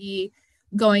will be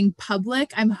going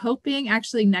public, I'm hoping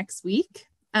actually next week.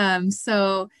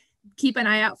 So keep an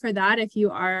eye out for that. If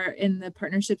you are in the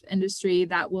partnerships industry,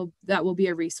 that will be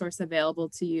a resource available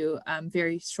to you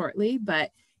very shortly.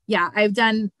 But yeah,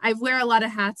 I wear a lot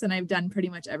of hats and I've done pretty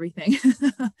much everything.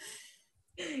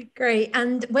 Great.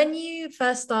 And when you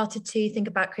first started to think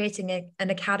about creating an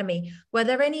academy, were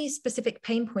there any specific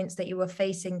pain points that you were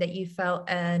facing that you felt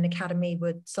an academy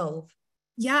would solve?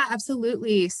 Yeah,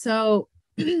 absolutely. So,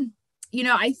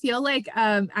 I feel like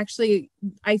actually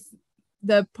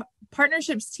the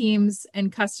partnerships teams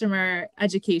and customer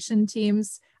education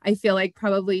teams, I feel like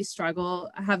probably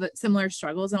have similar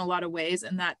struggles in a lot of ways,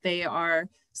 in that they are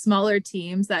smaller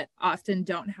teams that often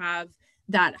don't have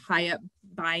that high up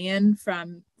buy-in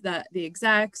from the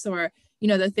execs, or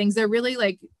the things they're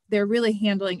really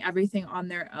handling everything on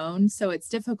their own. So it's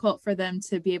difficult for them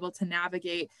to be able to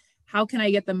navigate, how can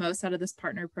I get the most out of this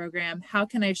partner program? How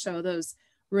can I show those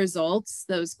results,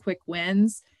 those quick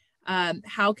wins?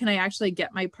 How can I actually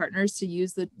get my partners to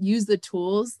use the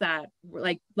tools that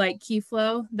like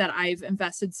Keyflow that I've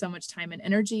invested so much time and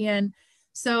energy in?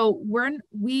 So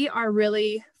we are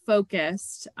really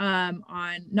focused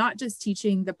on not just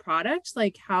teaching the product,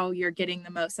 like how you're getting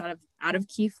the most out of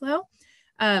Keyflow,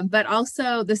 but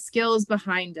also the skills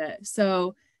behind it.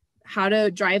 So how to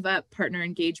drive up partner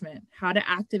engagement, how to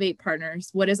activate partners,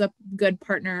 what does a good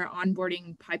partner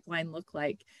onboarding pipeline look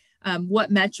like?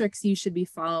 What metrics you should be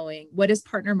following, what does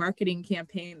partner marketing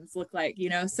campaigns look like,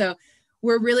 So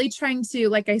we're really trying to,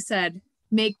 like I said,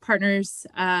 make partners,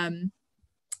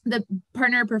 the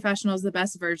partner professionals, the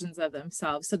best versions of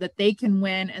themselves so that they can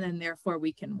win, and then therefore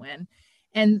we can win.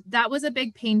 And that was a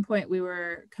big pain point we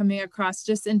were coming across,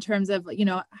 just in terms of,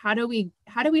 how do we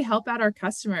help out our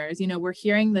customers? We're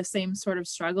hearing the same sort of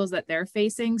struggles that they're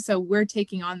facing. So we're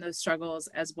taking on those struggles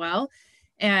as well.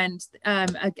 And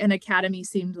an academy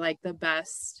seemed like the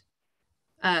best,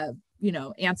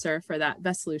 answer for that,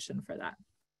 best solution for that.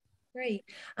 Great.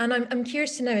 And I'm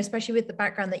curious to know, especially with the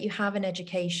background that you have in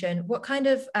education, what kind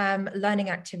of learning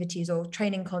activities or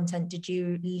training content did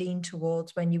you lean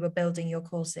towards when you were building your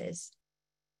courses?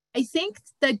 I think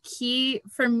the key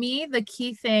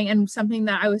thing, and something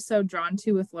that I was so drawn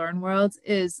to with Learn Worlds,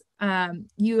 is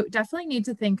you definitely need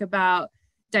to think about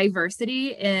diversity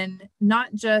in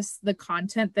not just the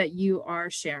content that you are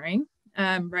sharing,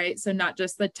 right? So not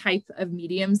just the type of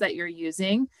mediums that you're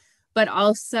using, but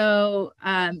also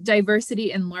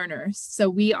diversity in learners. So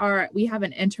we have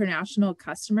an international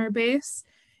customer base,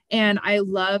 and I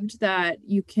loved that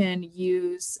you can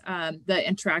use the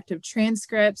interactive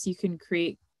transcripts, you can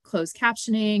create closed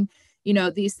captioning,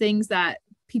 these things that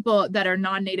people that are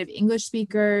non-native English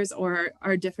speakers or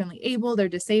are differently abled or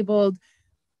disabled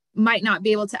might not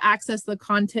be able to access the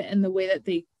content in the way that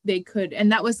they could.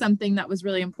 And that was something that was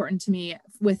really important to me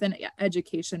with an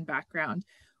education background.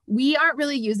 We aren't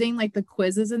really using like the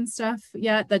quizzes and stuff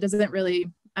yet. That doesn't really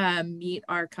meet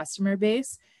our customer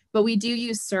base, but we do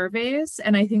use surveys.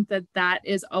 And I think that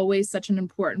is always such an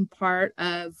important part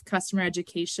of customer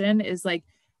education, is like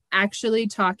actually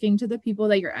talking to the people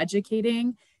that you're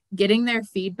educating, getting their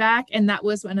feedback. And that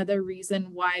was another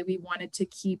reason why we wanted to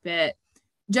keep it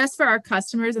just for our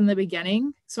customers in the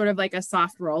beginning, sort of like a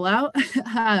soft rollout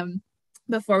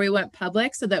before we went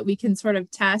public, so that we can sort of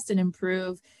test and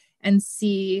improve and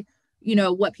see,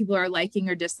 what people are liking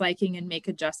or disliking, and make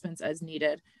adjustments as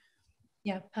needed.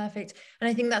 Yeah, perfect. And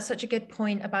I think that's such a good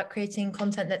point about creating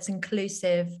content that's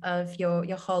inclusive of your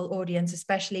whole audience,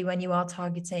 especially when you are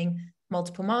targeting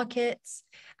multiple markets,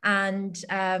 and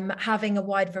having a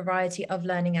wide variety of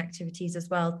learning activities as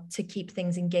well to keep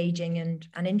things engaging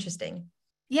and interesting.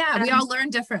 Yeah, we all learn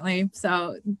differently.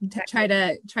 So try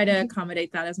to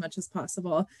accommodate that as much as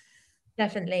possible.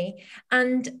 Definitely.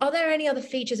 And are there any other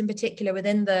features in particular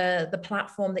within the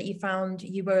platform that you found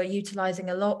you were utilizing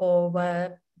a lot, or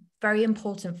were very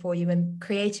important for you in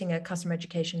creating a customer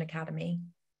education academy?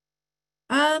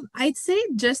 I'd say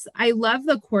I love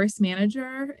the course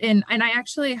manager, and I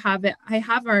actually have it. I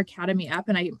have our academy app,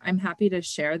 and I'm happy to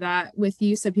share that with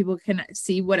you so people can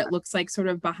see what it looks like sort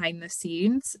of behind the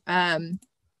scenes.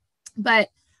 But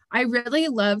I really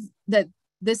love that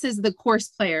this is the course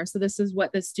player. So this is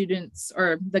what the students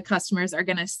or the customers are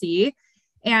going to see.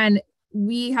 And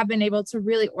we have been able to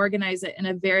really organize it in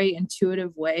a very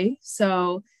intuitive way.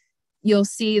 So you'll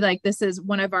see like this is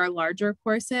one of our larger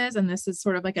courses, and this is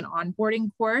sort of like an onboarding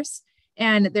course.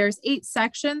 And there's 8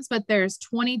 sections, but there's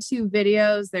 22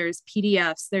 videos, there's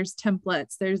PDFs, there's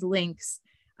templates, there's links.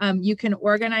 You can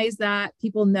organize that.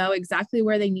 People know exactly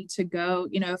where they need to go,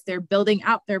 if they're building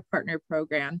out their partner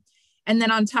program. And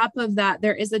then on top of that,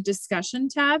 there is a discussion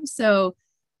tab. So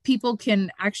people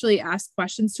can actually ask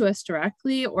questions to us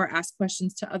directly or ask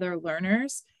questions to other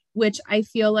learners, which I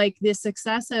feel like the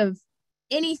success of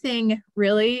anything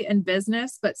really in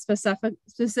business, but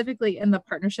specifically in the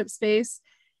partnership space,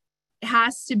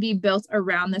 has to be built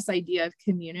around this idea of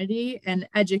community, and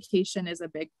education is a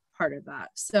big part of that.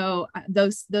 So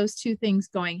those two things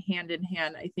going hand in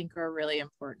hand, I think, are really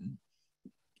important.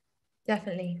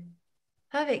 Definitely.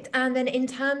 Perfect. And then in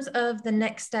terms of the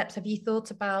next steps, have you thought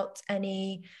about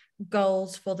any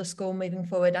goals for the school moving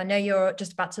forward? I know you're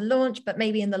just about to launch, but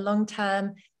maybe in the long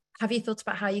term, have you thought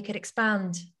about how you could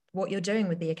expand what you're doing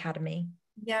with the academy?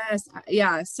 Yes.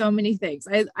 Yeah. So many things.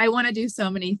 I want to do so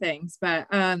many things, but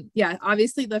yeah,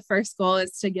 obviously the first goal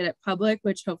is to get it public,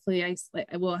 which hopefully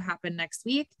it will happen next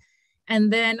week.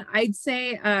 And then I'd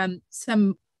say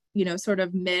some, sort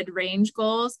of mid-range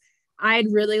goals.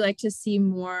 I'd really like to see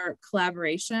more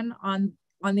collaboration on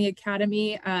the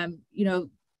academy,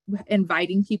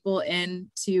 inviting people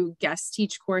in to guest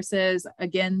teach courses,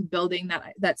 again, building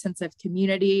that sense of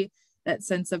community, that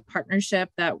sense of partnership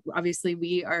that obviously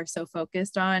we are so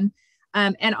focused on.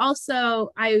 And also,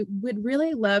 I would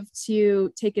really love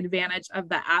to take advantage of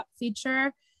the app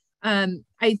feature.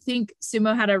 I think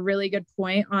Sumo had a really good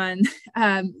point on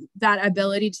that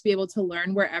ability to be able to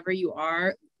learn wherever you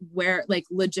are,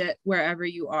 legit wherever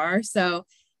you are. So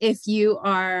if you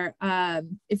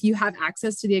have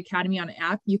access to the academy on an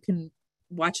app, you can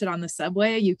watch it on the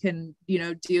subway, you can,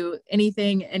 do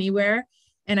anything, anywhere.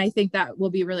 And I think that will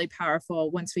be really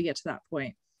powerful once we get to that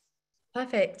point.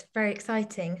 Perfect. Very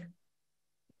exciting.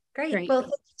 Great. Well,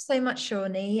 thank you so much,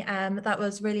 Shawnee. That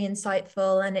was really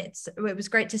insightful, and it was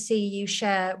great to see you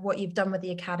share what you've done with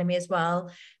the academy as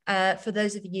well. For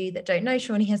those of you that don't know,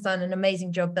 Shawnee has done an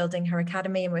amazing job building her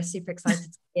academy, and we're super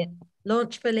excited to see it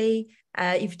launch fully.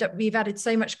 You've added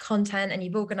so much content, and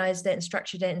you've organized it and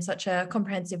structured it in such a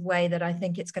comprehensive way that I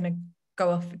think it's going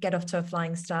to get off to a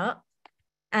flying start.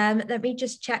 Let me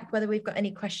just check whether we've got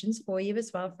any questions for you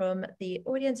as well from the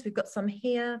audience. We've got some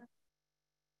here.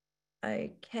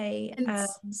 Okay. And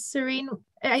Serene,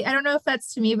 I don't know if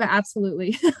that's to me, but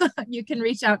absolutely. You can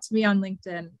reach out to me on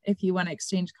LinkedIn if you want to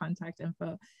exchange contact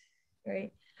info.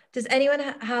 Great. Does anyone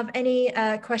have any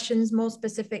questions more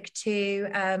specific to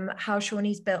how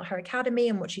Shawnee's built her academy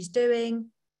and what she's doing?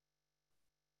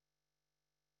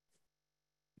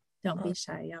 Don't be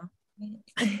shy,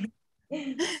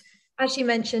 yeah. As you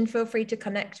mentioned, feel free to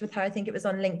connect with her. I think it was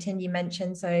on LinkedIn you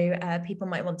mentioned, so people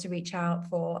might want to reach out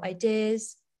for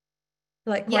ideas.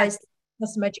 Likewise,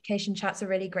 customer education chat's a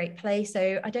really great place.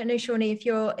 So I don't know, Shawnee, if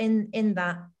you're in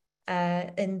that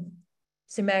in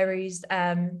Sumeru's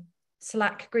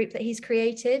Slack group that he's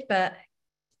created, but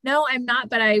no, I'm not,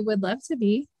 but I would love to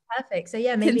be. Perfect. So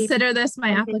yeah, maybe consider this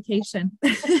my application.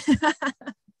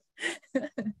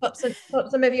 pop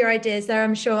some of your ideas there.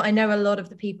 I'm sure I know a lot of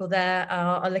the people there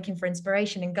are looking for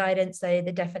inspiration and guidance, so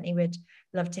they definitely would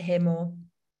love to hear more.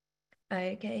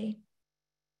 Okay.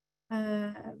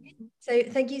 So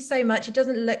thank you so much. It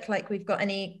doesn't look like we've got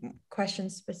any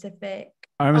questions specific.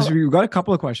 We've got a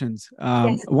couple of questions.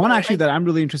 Yes. One actually that I'm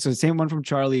really interested in, same one from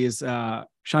Charlie, is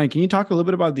Shani, can you talk a little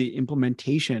bit about the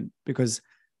implementation? Because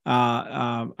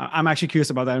I'm actually curious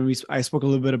about that. And I spoke a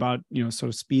little bit about, sort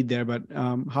of speed there, but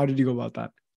how did you go about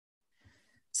that?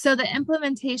 So the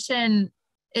implementation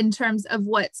in terms of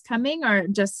what's coming, or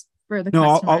just for the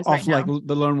customers off right now? Like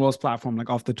the LearnWorlds platform, like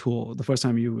off the tool, the first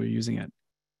time you were using it.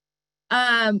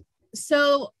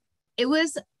 So it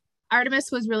was,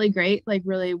 Artemis was really great, like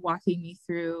really walking me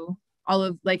through all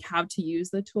of like how to use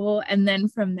the tool. And then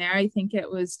from there, I think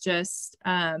it was just,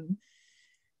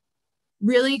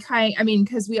 really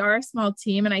because we are a small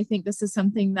team. And I think this is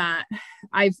something that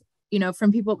I've,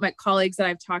 from my colleagues that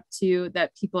I've talked to,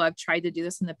 that people have tried to do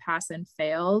this in the past and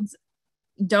failed.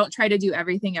 Don't try to do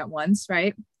everything at once,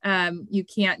 right? You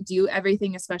can't do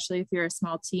everything, especially if you're a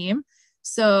small team.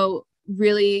 So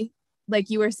really, like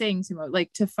you were saying, Sumo,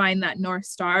 like to find that North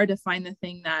Star, to find the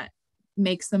thing that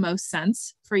makes the most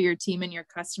sense for your team and your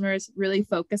customers, really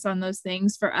focus on those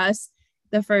things. For us,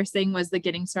 the first thing was the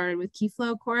Getting Started with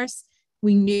Keyflow course.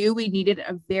 We knew we needed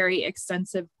a very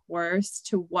extensive course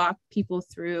to walk people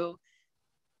through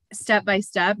step by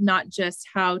step, not just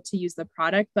how to use the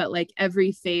product, but like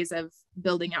every phase of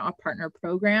building out a partner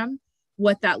program,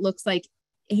 what that looks like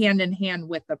hand in hand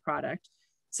with the product.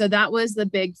 So that was the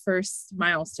big first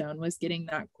milestone, was getting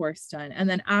that course done. And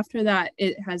then after that,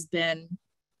 it has been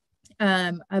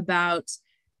about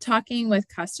talking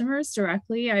with customers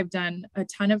directly. I've done a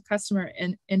ton of customer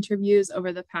interviews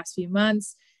over the past few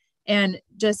months, And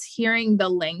just hearing the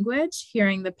language,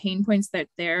 hearing the pain points that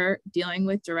they're dealing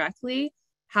with directly,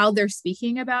 how they're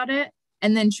speaking about it,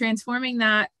 and then transforming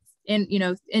that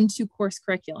into course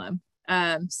curriculum.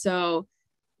 So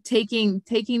taking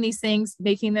these things,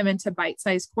 making them into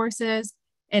bite-sized courses,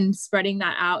 and spreading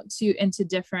that out into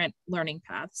different learning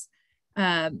paths.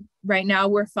 Right now,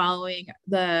 we're following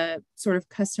the sort of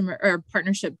customer or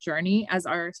partnership journey as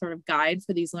our sort of guide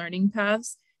for these learning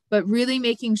paths, but really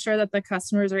making sure that the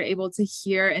customers are able to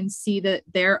hear and see that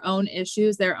their own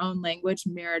issues, their own language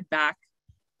mirrored back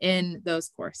in those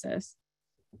courses.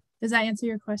 Does that answer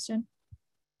your question?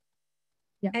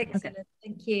 Yeah. Excellent. Okay.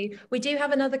 Thank you. We do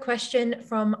have another question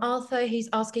from Arthur. He's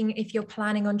asking if you're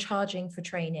planning on charging for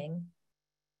training.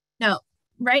 No,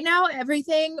 right now,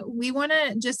 everything we want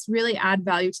to just really add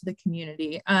value to the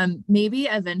community. Maybe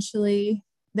eventually,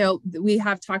 though, we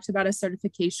have talked about a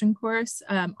certification course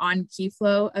on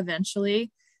Keyflow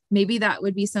eventually. Maybe that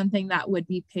would be something that would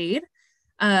be paid.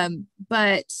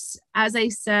 But as I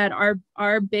said,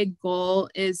 our big goal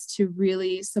is to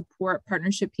really support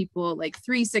partnership people, like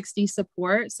 360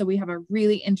 support. So we have a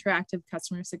really interactive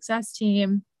customer success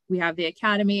team. We have the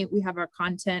academy, we have our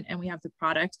content, and we have the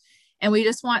product. And we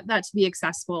just want that to be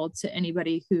accessible to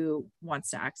anybody who wants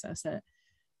to access it.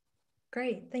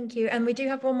 Great, thank you. And we do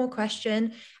have one more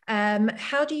question.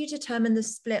 How do you determine the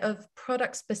split of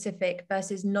product specific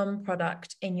versus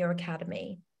non-product in your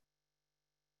academy?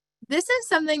 This is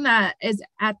something that is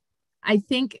I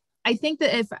think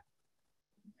that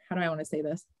how do I want to say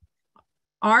this?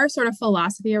 Our sort of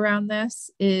philosophy around this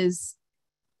is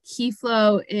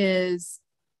Keyflow is,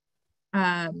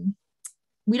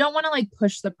 we don't want to like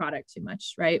push the product too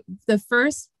much, right? The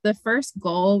first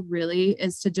goal really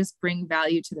is to just bring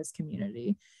value to this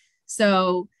community.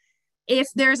 So if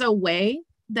there's a way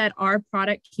that our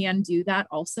product can do that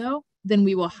also, then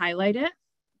we will highlight it.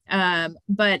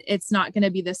 But it's not going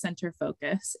to be the center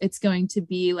focus. It's going to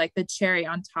be like the cherry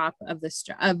on top of this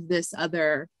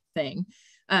other thing,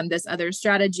 this other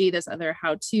strategy, this other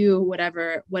how-to,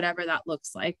 whatever that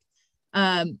looks like.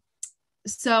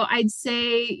 So I'd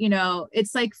say,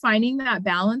 it's like finding that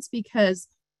balance, because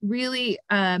really,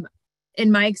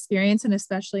 in my experience, and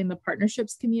especially in the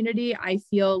partnerships community, I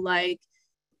feel like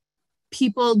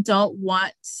people don't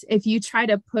want, if you try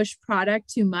to push product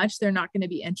too much, they're not going to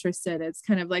be interested. It's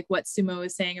kind of like what Sumo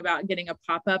was saying about getting a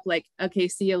pop-up, like, okay,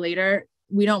 see you later.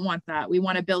 We don't want that. We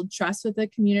want to build trust with the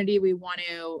community. We want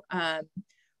to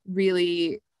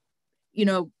really,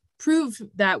 prove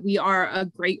that we are a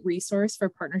great resource for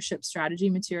partnership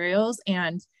strategy materials,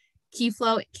 and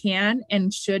Keyflow can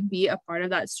and should be a part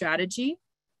of that strategy,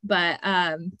 but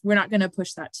we're not going to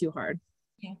push that too hard.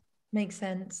 Yeah, makes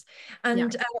sense.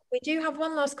 And we do have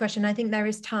one last question. I think there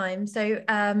is time. So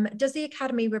does the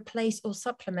Academy replace or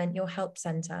supplement your help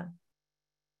center?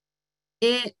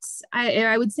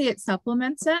 I would say it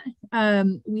supplements it.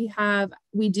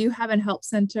 We do have a help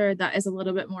center that is a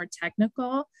little bit more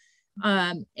technical.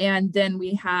 And then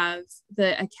we have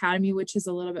the Academy, which is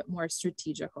a little bit more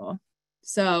strategical.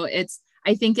 So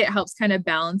I think it helps kind of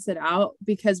balance it out,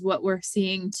 because what we're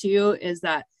seeing too is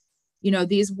that,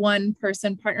 these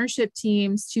 1-person partnership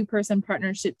teams, 2-person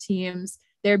partnership teams,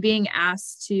 they're being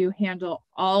asked to handle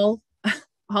all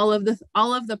of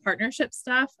the partnership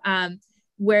stuff.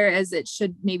 Whereas it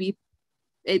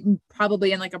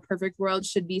probably in like a perfect world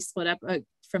should be split up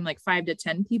from like 5 to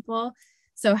 10 people.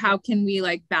 So how can we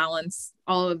like balance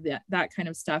all of that kind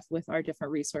of stuff with our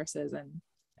different resources?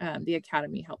 And the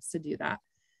Academy helps to do that.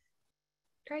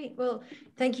 Great. Well,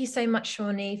 thank you so much,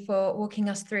 Shawnee, for walking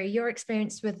us through your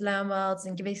experience with LearnWorlds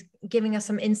and giving us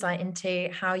some insight into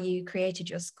how you created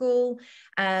your school.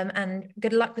 And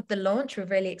good luck with the launch. We're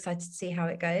really excited to see how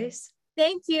it goes.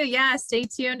 Thank you. Yeah, stay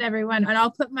tuned, everyone. And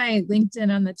I'll put my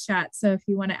LinkedIn on the chat. So if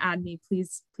you want to add me,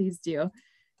 please do.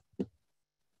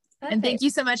 Perfect. And thank you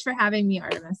so much for having me,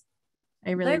 Artemis.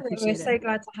 I really appreciate it. We're so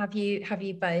glad to have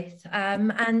you both.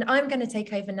 And I'm going to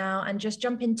take over now and just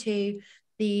jump into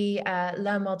the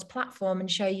LearnWorlds platform and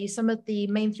show you some of the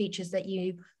main features that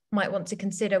you might want to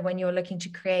consider when you're looking to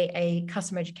create a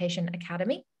customer education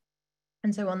academy.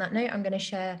 And so on that note, I'm going to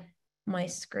share my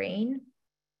screen.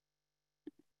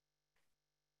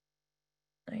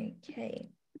 Okay.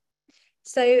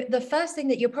 So the first thing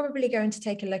that you're probably going to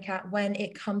take a look at when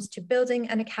it comes to building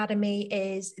an academy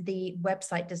is the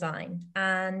website design.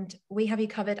 And we have you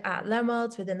covered at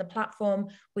LearnWorlds within the platform.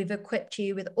 We've equipped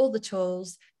you with all the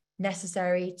tools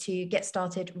necessary to get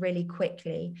started really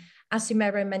quickly. As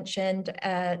Sumeru mentioned,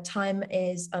 time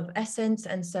is of essence.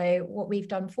 And so what we've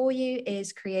done for you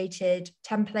is created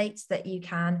templates that you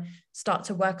can start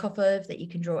to work off of, that you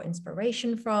can draw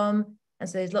inspiration from. And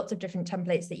so there's lots of different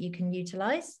templates that you can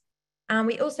utilize. And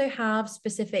we also have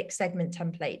specific segment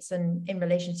templates. And in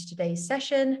relation to today's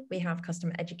session, we have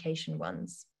customer education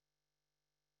ones.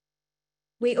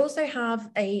 We also have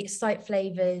a site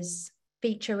flavors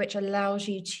feature, which allows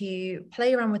you to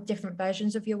play around with different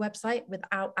versions of your website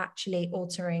without actually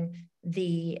altering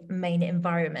the main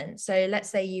environment. So let's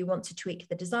say you want to tweak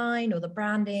the design or the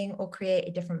branding or create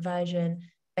a different version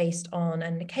based on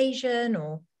an occasion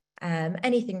or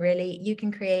anything really. You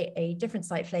can create a different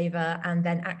site flavor and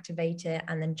then activate it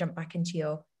and then jump back into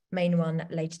your main one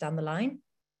later down the line.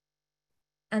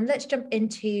 And let's jump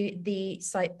into the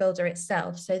site builder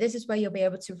itself. So this is where you'll be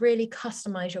able to really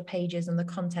customize your pages and the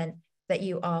content that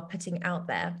you are putting out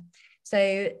there.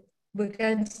 So we're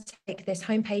going to take this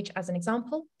homepage as an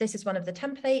example. This is one of the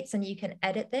templates and you can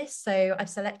edit this. So I've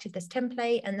selected this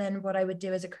template, and then what I would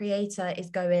do as a creator is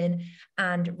go in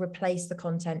and replace the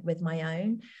content with my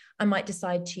own. I might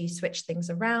decide to switch things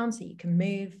around, so you can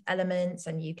move elements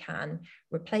and you can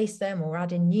replace them or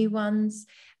add in new ones.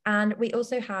 And we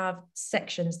also have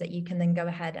sections that you can then go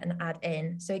ahead and add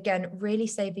in. So again, really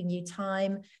saving you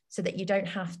time so that you don't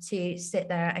have to sit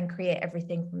there and create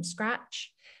everything from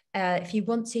scratch. If you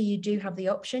want to, you do have the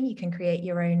option. You can create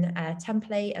your own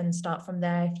template and start from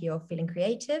there if you're feeling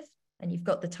creative and you've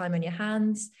got the time on your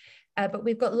hands. But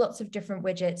we've got lots of different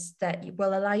widgets that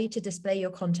will allow you to display your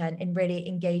content in really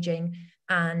engaging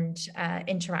and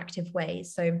interactive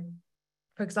ways. So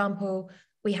for example,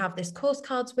 we have this course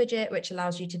cards widget, which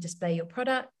allows you to display your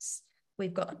products.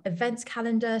 We've got events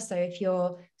calendar. So if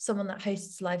you're someone that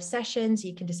hosts live sessions,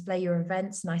 you can display your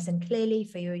events nice and clearly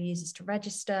for your users to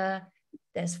register.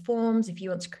 There's forms. If you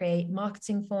want to create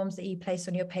marketing forms that you place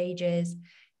on your pages,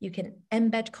 you can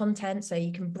embed content. So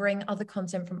you can bring other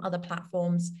content from other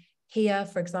platforms. Here,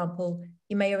 for example,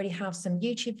 you may already have some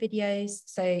YouTube videos.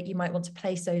 So you might want to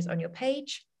place those on your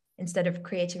page instead of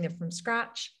creating them from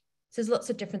scratch. So there's lots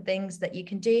of different things that you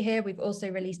can do here. We've also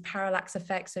released parallax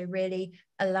effects, so really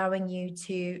allowing you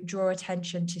to draw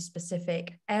attention to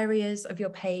specific areas of your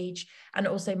page and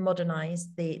also modernize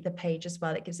the page as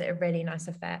well. It gives it a really nice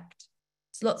effect.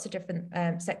 There's lots of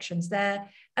different sections there.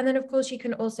 And then of course you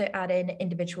can also add in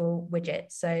individual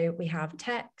widgets. So we have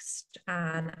text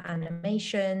and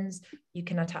animations. You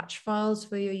can attach files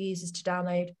for your users to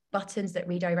download, buttons that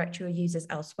redirect your users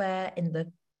elsewhere in the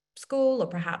school or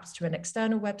perhaps to an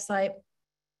external website.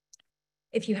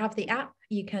 If you have the app,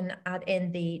 you can add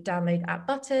in the download app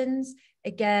buttons.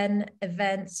 Again,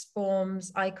 events,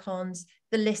 forms, icons,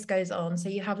 the list goes on. So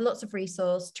you have lots of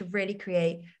resource to really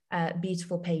create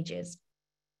beautiful pages.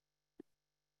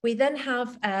 We then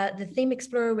have the Theme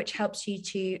Explorer, which helps you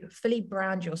to fully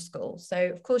brand your school. So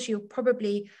of course, you'll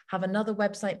probably have another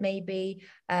website maybe,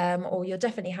 or you'll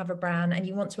definitely have a brand and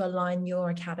you want to align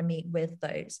your academy with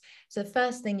those. So the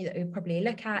first thing that we probably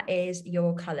look at is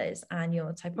your colors and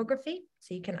your typography.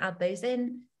 So you can add those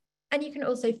in. And you can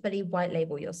also fully white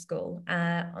label your school.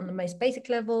 On the most basic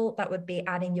level, that would be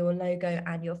adding your logo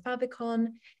and your favicon.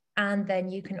 And then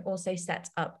you can also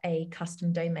set up a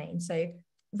custom domain. So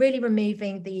really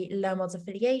removing the LearnWorld's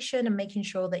affiliation and making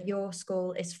sure that your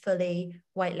school is fully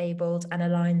white labeled and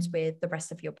aligns with the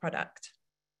rest of your product.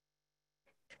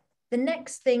 The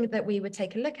next thing that we would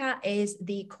take a look at is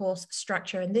the course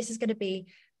structure. And this is going to be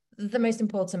the most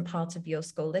important part of your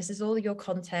school. This is all your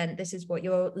content. This is what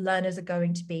your learners are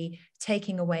going to be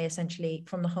taking away essentially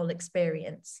from the whole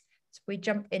experience. So we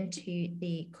jump into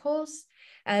the course.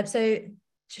 So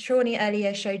Shawnee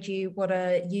earlier showed you what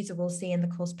a user will see in the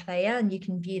course player, and you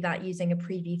can view that using a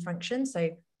preview function.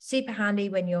 So super handy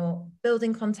when you're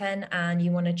building content and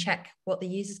you want to check what the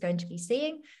user is going to be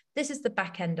seeing. This is the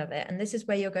back end of it. And this is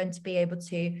where you're going to be able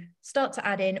to start to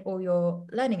add in all your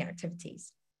learning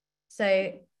activities.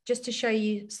 So just to show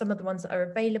you some of the ones that are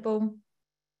available,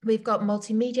 we've got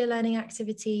multimedia learning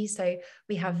activities. So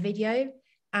we have video.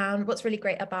 And what's really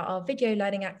great about our video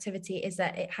learning activity is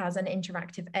that it has an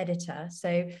interactive editor.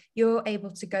 So you're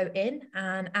able to go in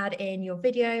and add in your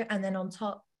video, and then on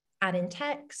top, add in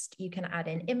text. You can add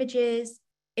in images,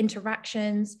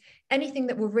 interactions, anything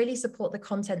that will really support the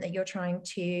content that you're trying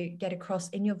to get across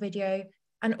in your video,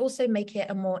 and also make it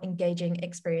a more engaging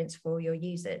experience for your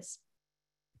users.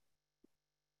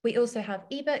 We also have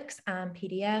ebooks and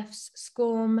PDFs,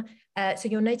 SCORM. So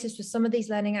you'll notice with some of these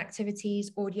learning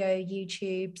activities, audio,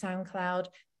 YouTube, SoundCloud,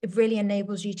 it really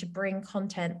enables you to bring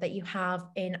content that you have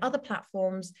in other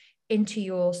platforms into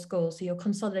your school. So you're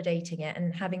consolidating it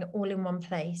and having it all in one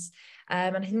place.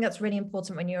 And I think that's really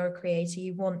important when you're a creator.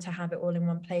 You want to have it all in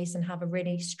one place and have a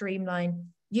really streamlined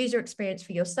user experience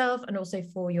for yourself and also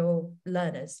for your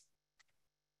learners.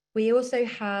 We also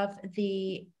have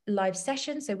the live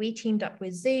session. So we teamed up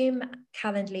with Zoom,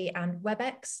 Calendly, and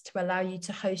WebEx to allow you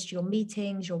to host your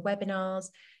meetings, your webinars,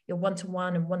 your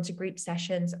one-to-one and one-to-group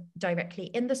sessions directly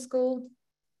in the school.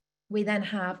 We then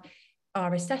have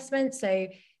our assessments. So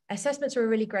assessments are a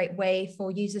really great way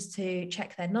for users to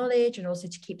check their knowledge and also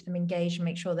to keep them engaged and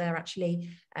make sure they're actually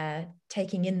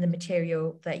taking in the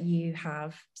material that you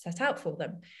have set out for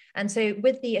them. And so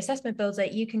with the assessment builder,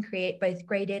 you can create both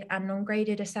graded and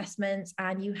non-graded assessments,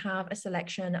 and you have a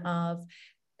selection of,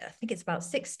 I think it's about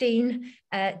 16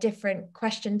 different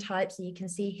question types that you can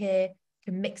see here.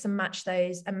 You can mix and match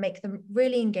those and make them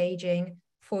really engaging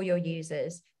for your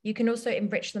users. You can also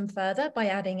enrich them further by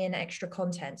adding in extra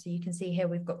content. So you can see here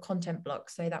we've got content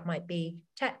blocks. So that might be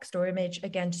text or image,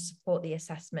 again, to support the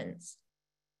assessments.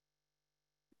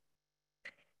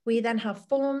 We then have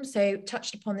forms. So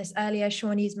touched upon this earlier,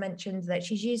 Shawnee's mentioned that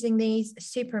she's using these.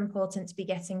 Super important to be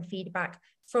getting feedback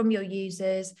from your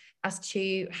users as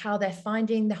to how they're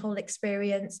finding the whole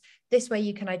experience. This way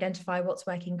you can identify what's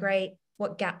working great,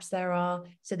 what gaps there are,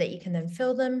 so that you can then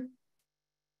fill them.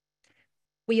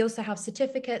 We also have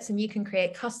certificates, and you can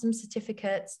create custom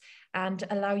certificates and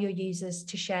allow your users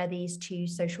to share these to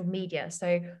social media.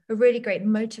 So a really great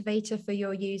motivator for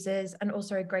your users and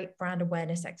also a great brand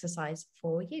awareness exercise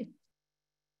for you.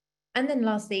 And then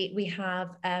lastly, we have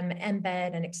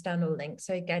embed and external links.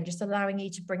 So again, just allowing you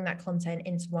to bring that content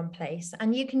into one place.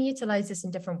 And you can utilize this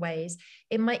in different ways.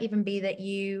 It might even be that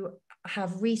you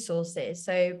have resources.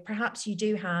 So perhaps you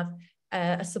do have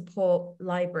a support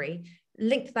library.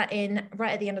 Link that in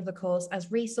right at the end of the course as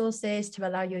resources to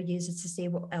allow your users to see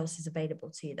what else is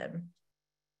available to them.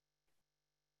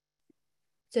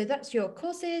 So that's your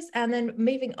courses. And then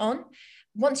moving on,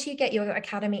 once you get your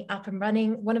academy up and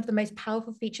running, one of the most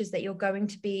powerful features that you're going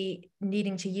to be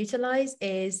needing to utilize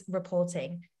is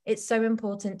reporting. It's so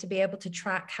important to be able to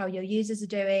track how your users are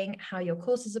doing, how your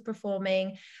courses are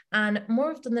performing. And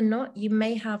more often than not, you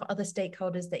may have other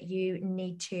stakeholders that you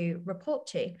need to report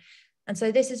to. And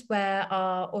so this is where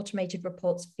our automated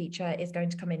reports feature is going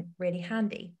to come in really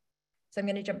handy. So I'm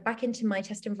going to jump back into my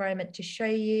test environment to show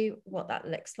you what that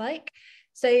looks like.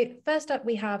 So first up,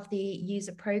 we have the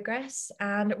user progress.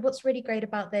 And what's really great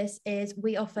about this is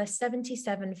we offer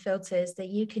 77 filters that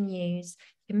you can use.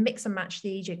 You can mix and match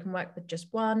these. You can work with just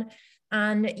one.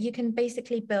 And you can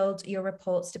basically build your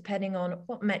reports depending on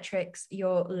what metrics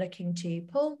you're looking to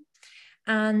pull.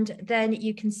 And then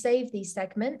you can save these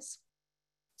segments.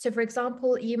 So for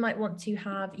example, you might want to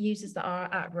have users that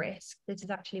are at risk. This is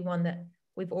actually one that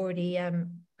we've already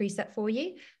preset for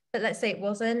you. But let's say it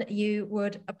wasn't, you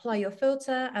would apply your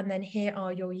filter and then here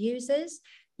are your users.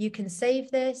 You can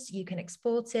save this, you can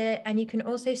export it, and you can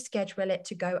also schedule it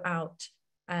to go out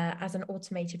as an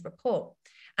automated report.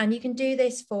 And you can do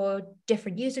this for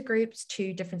different user groups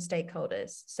to different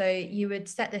stakeholders. So you would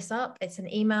set this up. It's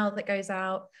an email that goes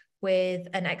out with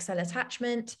an Excel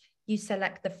attachment. You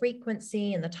select the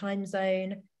frequency and the time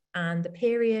zone and the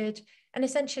period. And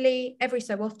essentially every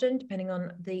so often, depending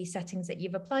on the settings that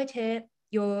you've applied here,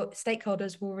 your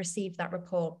stakeholders will receive that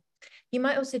report. You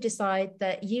might also decide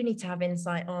that you need to have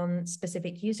insight on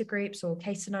specific user groups or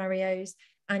case scenarios,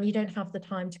 and you don't have the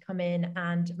time to come in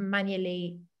and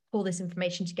manually pull this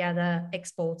information together,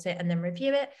 export it, and then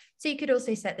review it. So you could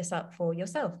also set this up for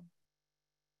yourself.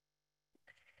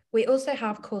 We also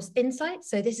have course insights.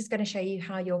 So this is going to show you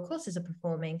how your courses are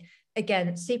performing.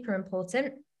 Again, super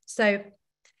important. So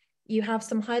you have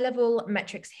some high-level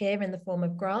metrics here in the form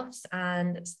of graphs,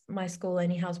 and my school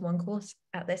only has one course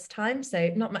at this time,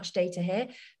 so not much data here,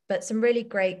 but some really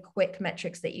great quick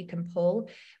metrics that you can pull.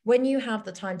 When you have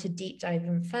the time to deep dive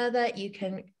even further, you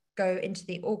can go into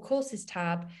the All Courses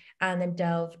tab and then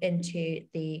delve into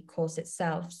the course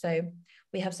itself. So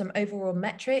we have some overall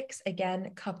metrics,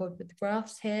 again, coupled with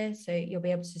graphs here, so you'll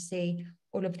be able to see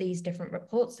all of these different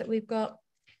reports that we've got.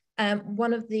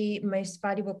 One of the most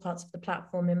valuable parts of the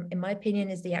platform, in my opinion,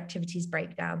 is the activities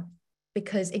breakdown,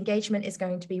 because engagement is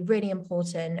going to be really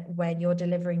important when you're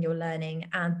delivering your learning.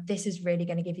 And this is really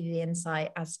going to give you the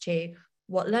insight as to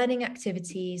what learning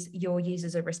activities your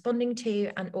users are responding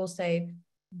to, and also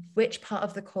which part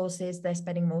of the courses they're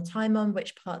spending more time on,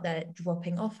 which part they're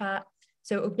dropping off at.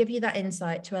 So it will give you that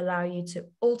insight to allow you to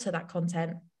alter that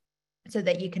content so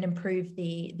that you can improve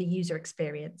the user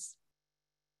experience.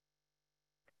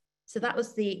 So that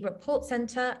was the report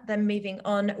center. Then moving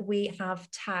on, we have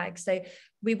tags. So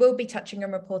we will be touching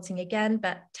on reporting again,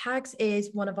 but tags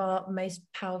is one of our most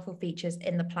powerful features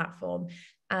in the platform.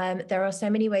 There are so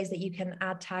many ways that you can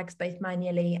add tags both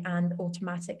manually and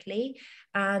automatically.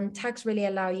 And tags really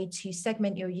allow you to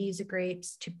segment your user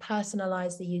groups, to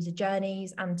personalize the user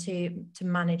journeys, and to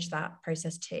manage that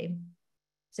process too.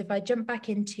 So if I jump back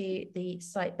into the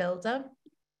site builder,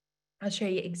 I'll show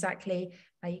you exactly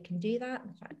how you can do that.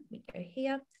 In fact, we go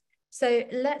here. So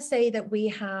let's say that we're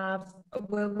a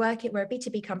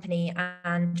B2B company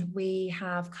and we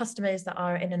have customers that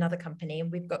are in another company,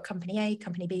 and we've got company A,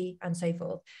 company B, and so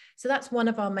forth. So that's one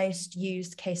of our most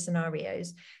used case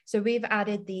scenarios. So we've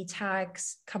added the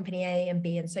tags company A and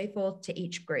B and so forth to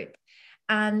each group.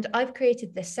 And I've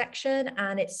created this section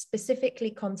and it's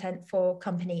specifically content for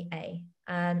company A.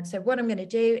 So what I'm going to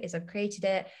do is I've created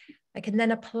it. I can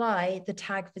then apply the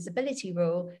tag visibility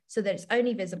rule so that it's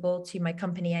only visible to my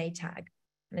company A tag.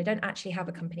 And I don't actually have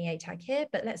a company A tag here,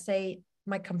 but let's say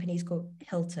my company is called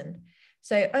Hilton.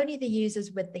 So only the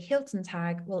users with the Hilton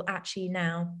tag will actually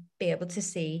now be able to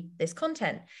see this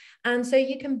content. And so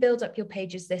you can build up your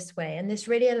pages this way. And this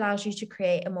really allows you to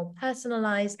create a more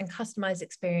personalized and customized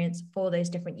experience for those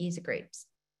different user groups.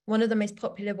 One of the most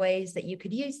popular ways that you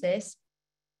could use this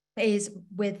is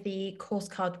with the course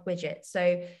card widget.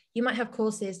 So you might have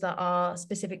courses that are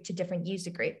specific to different user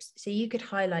groups. So you could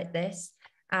highlight this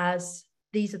as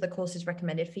these are the courses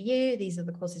recommended for you. These are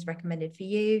the courses recommended for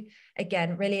you.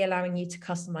 Again, really allowing you to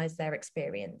customize their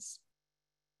experience.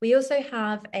 We also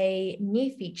have a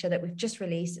new feature that we've just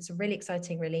released. It's a really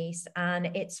exciting release, and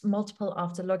it's multiple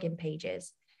after login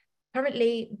pages.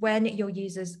 Currently, when your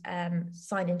users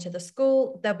sign into the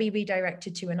school, they'll be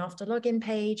redirected to an after login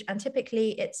page, and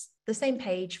typically it's the same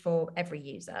page for every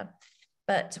user.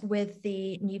 But with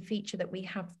the new feature that we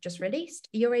have just released,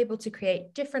 you're able to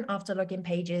create different after login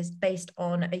pages based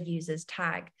on a user's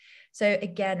tag. So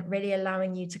again, really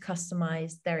allowing you to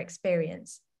customize their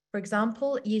experience. For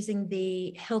example, using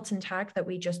the Hilton tag that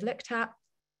we just looked at,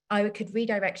 I could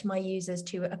redirect my users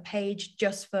to a page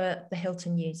just for the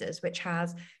Hilton users, which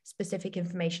has specific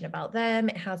information about them.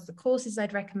 It has the courses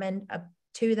I'd recommend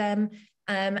to them,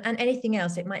 and anything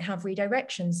else. It might have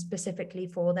redirections specifically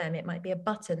for them. It might be a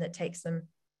button that takes them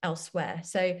elsewhere.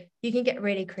 So you can get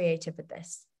really creative with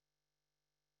this.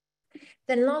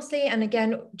 Then lastly, and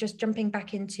again, just jumping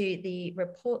back into the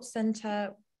report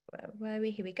center, where are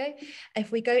we? Here we go.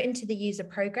 If we go into the user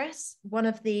progress, one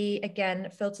of the, again,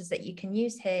 filters that you can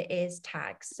use here is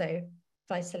tags. So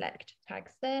if I select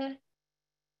tags there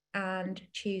and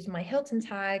choose my Hilton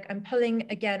tag, I'm pulling,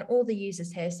 again, all the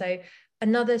users here. So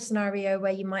another scenario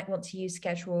where you might want to use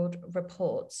scheduled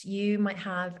reports. You might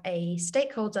have a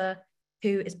stakeholder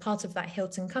who is part of that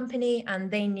Hilton company, and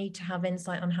they need to have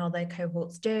insight on how their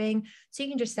cohort's doing. So you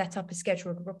can just set up a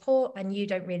scheduled report and you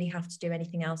don't really have to do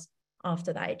anything else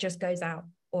after that. It just goes out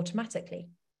automatically.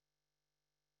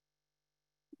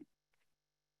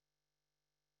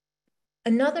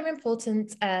 Another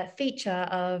important feature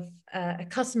of a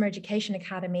customer education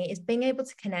academy is being able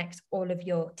to connect all of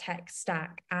your tech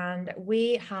stack. And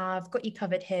we have got you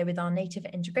covered here with our native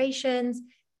integrations,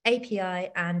 API,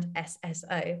 and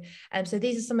SSO. So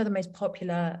these are some of the most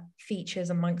popular features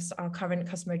amongst our current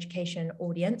customer education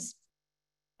audience.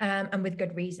 And with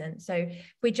good reason. So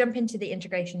if we jump into the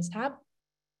integrations tab,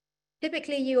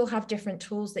 typically you'll have different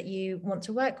tools that you want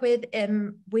to work with.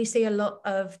 We see a lot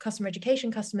of customer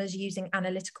education customers using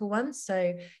analytical ones.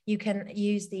 So you can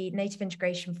use the native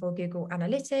integration for Google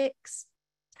Analytics,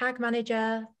 Tag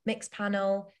Manager,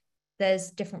 Mixpanel.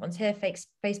 There's different ones here,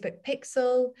 Facebook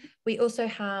Pixel. We also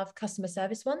have customer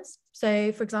service ones.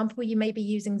 So for example, you may be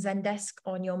using Zendesk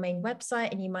on your main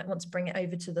website and you might want to bring it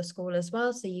over to the school as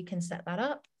well. So you can set that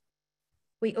up.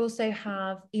 We also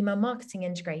have email marketing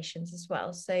integrations as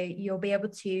well. So you'll be able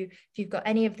to, if you've got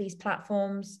any of these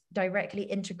platforms, directly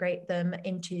integrate them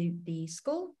into the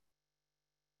school.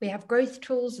 We have growth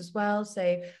tools as well.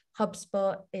 So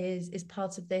HubSpot is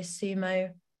part of this, Sumo,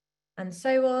 and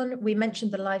so on. We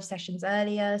mentioned the live sessions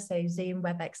earlier, so Zoom,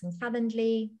 WebEx, and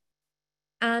Calendly.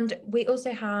 And we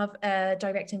also have a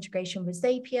direct integration with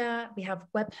Zapier, we have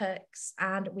webhooks,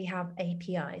 and we have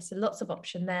API. So lots of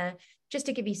option there. Just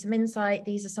to give you some insight,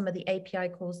 these are some of the API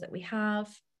calls that we have.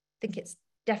 I think it's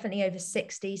definitely over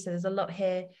 60, so there's a lot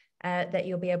here that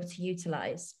you'll be able to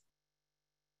utilize.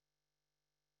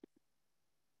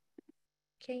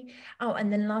 Okay. Oh,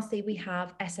 and then lastly, we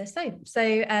have SSO. So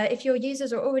if your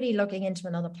users are already logging into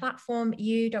another platform,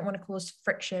 you don't want to cause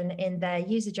friction in their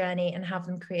user journey and have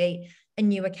them create a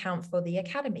new account for the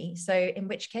academy. So in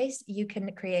which case you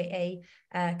can create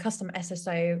a custom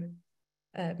SSO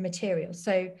material.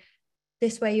 So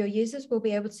This way, your users will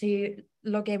be able to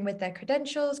log in with their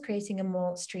credentials, creating a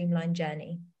more streamlined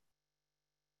journey.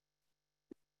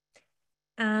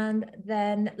 And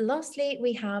then lastly,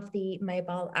 we have the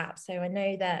mobile app. So I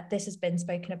know that this has been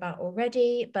spoken about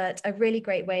already, but a really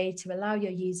great way to allow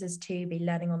your users to be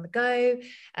learning on the go.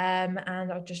 And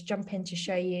I'll just jump in to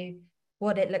show you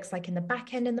what it looks like in the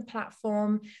back end in the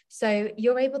platform. So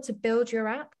you're able to build your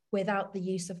app without the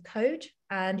use of code,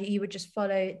 and you would just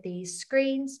follow these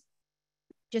screens.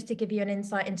 Just to give you an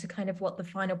insight into kind of what the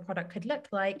final product could look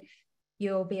like,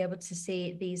 you'll be able to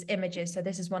see these images. So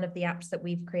this is one of the apps that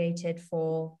we've created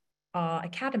for our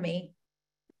academy.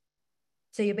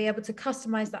 So you'll be able to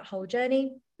customize that whole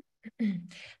journey.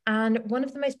 And one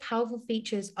of the most powerful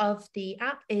features of the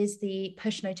app is the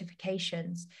push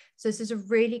notifications. So this is a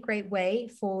really great way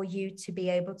for you to be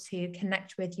able to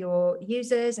connect with your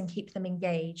users and keep them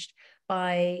engaged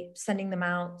by sending them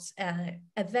out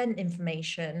event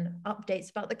information, updates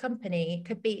about the company,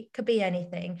 could be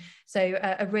anything. So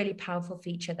a really powerful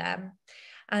feature there.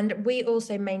 And we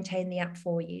also maintain the app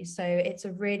for you. So it's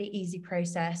a really easy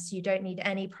process. You don't need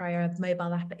any prior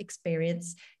mobile app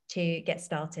experience to get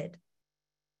started.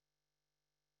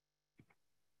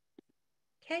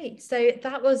 Okay, so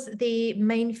that was the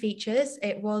main features.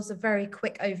 It was a very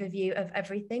quick overview of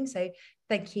everything. So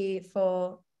thank you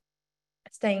for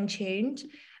staying tuned.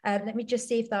 Let me just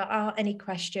see if there are any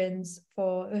questions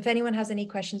if anyone has any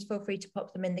questions, feel free to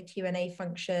pop them in the Q&A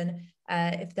function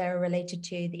if they're related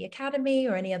to the Academy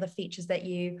or any other features that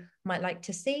you might like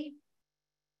to see.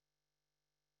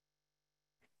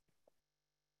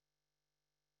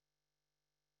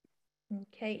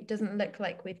 Okay, it doesn't look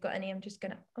like we've got any. I'm just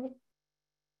gonna,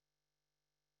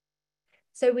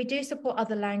 So we do support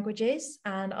other languages,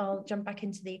 and I'll jump back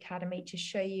into the Academy to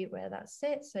show you where that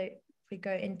sits. So if we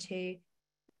go into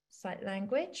site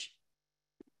language.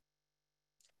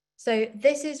 So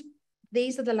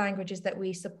these are the languages that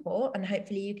we support, and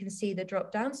hopefully you can see the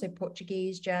drop down. So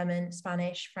Portuguese, German,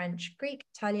 Spanish, French, Greek,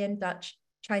 Italian, Dutch,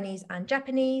 Chinese, and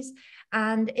Japanese.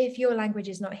 And if your language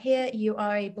is not here, you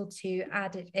are able to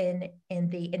add it in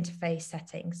the interface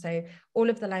setting. So all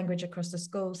of the language across the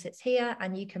school sits here,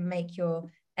 and you can make your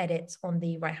edits on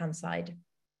the right-hand side.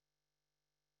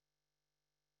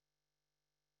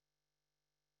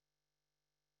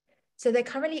 So there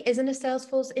currently isn't a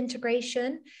Salesforce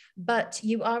integration, but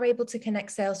you are able to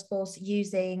connect Salesforce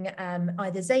using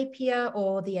either Zapier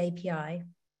or the API.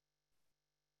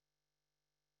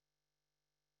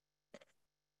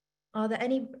 Are there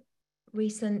any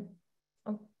recent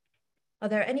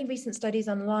studies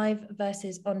on live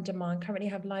versus on demand? Currently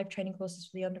have live training courses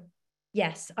for the on.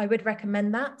 Yes, I would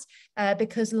recommend that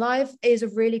because live is a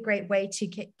really great way to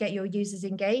get your users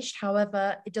engaged.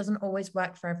 However, it doesn't always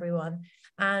work for everyone.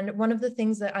 And one of the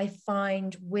things that I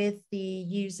find with the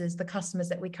users, the customers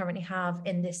that we currently have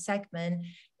in this segment,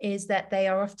 is that they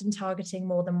are often targeting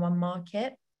more than one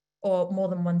market or more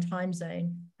than one time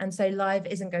zone. And so live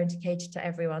isn't going to cater to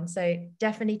everyone. So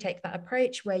definitely take that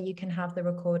approach where you can have the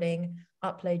recording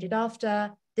uploaded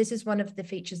after. This is one of the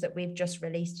features that we've just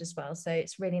released as well. So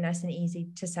it's really nice and easy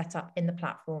to set up in the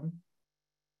platform.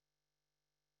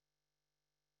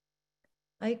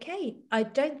 Okay, I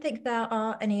don't think there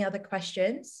are any other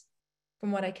questions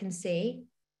from what I can see.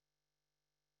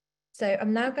 So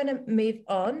I'm now going to move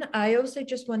on. I also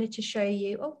just wanted to show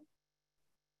you,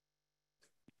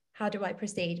 how do I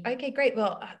proceed? Okay, great.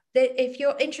 Well, if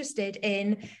you're interested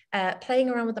in playing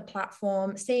around with the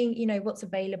platform, seeing what's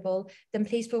available, then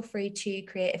please feel free to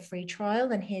create a free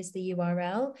trial. And here's the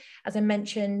URL. As I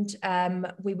mentioned,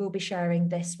 we will be sharing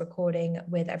this recording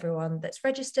with everyone that's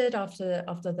registered after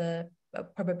the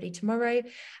probably tomorrow.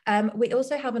 We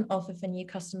also have an offer for new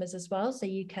customers as well, so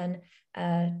you can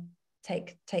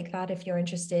take that if you're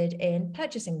interested in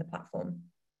purchasing the platform.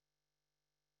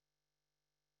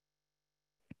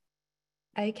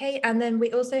 Okay, and then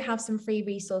we also have some free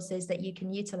resources that you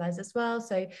can utilize as well.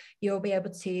 So you'll be able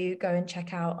to go and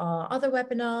check out our other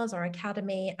webinars, our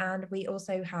academy, and we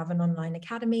also have an online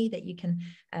academy that you can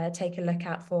take a look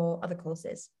at for other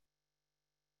courses.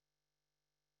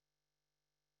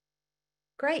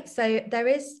 Great, so there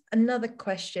is another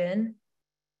question.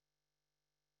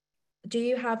 Do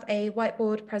you have a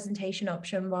whiteboard presentation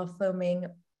option while filming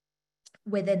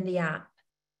within the app?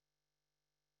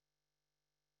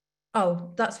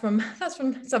 Oh, that's from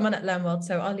someone at LearnWorld,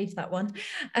 so I'll leave that one.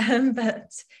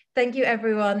 But thank you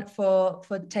everyone for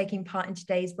taking part in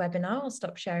today's webinar. I'll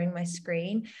stop sharing my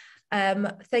screen.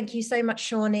 Thank you so much,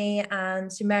 Shawnee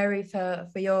and Sumeru,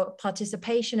 for your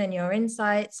participation and your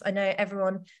insights. I know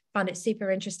everyone found it super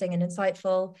interesting and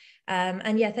insightful.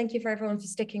 And yeah, thank you for everyone for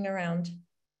sticking around.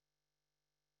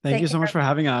 Thank you so much for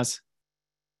having us.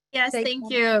 Yes, Take thank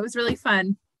care. you. It was really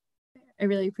fun. I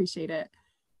really appreciate it.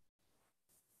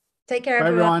 Take care, Bye,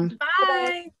 everyone. everyone.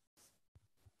 Bye.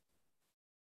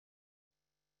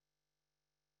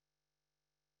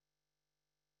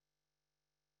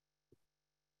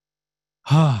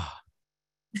 Ah.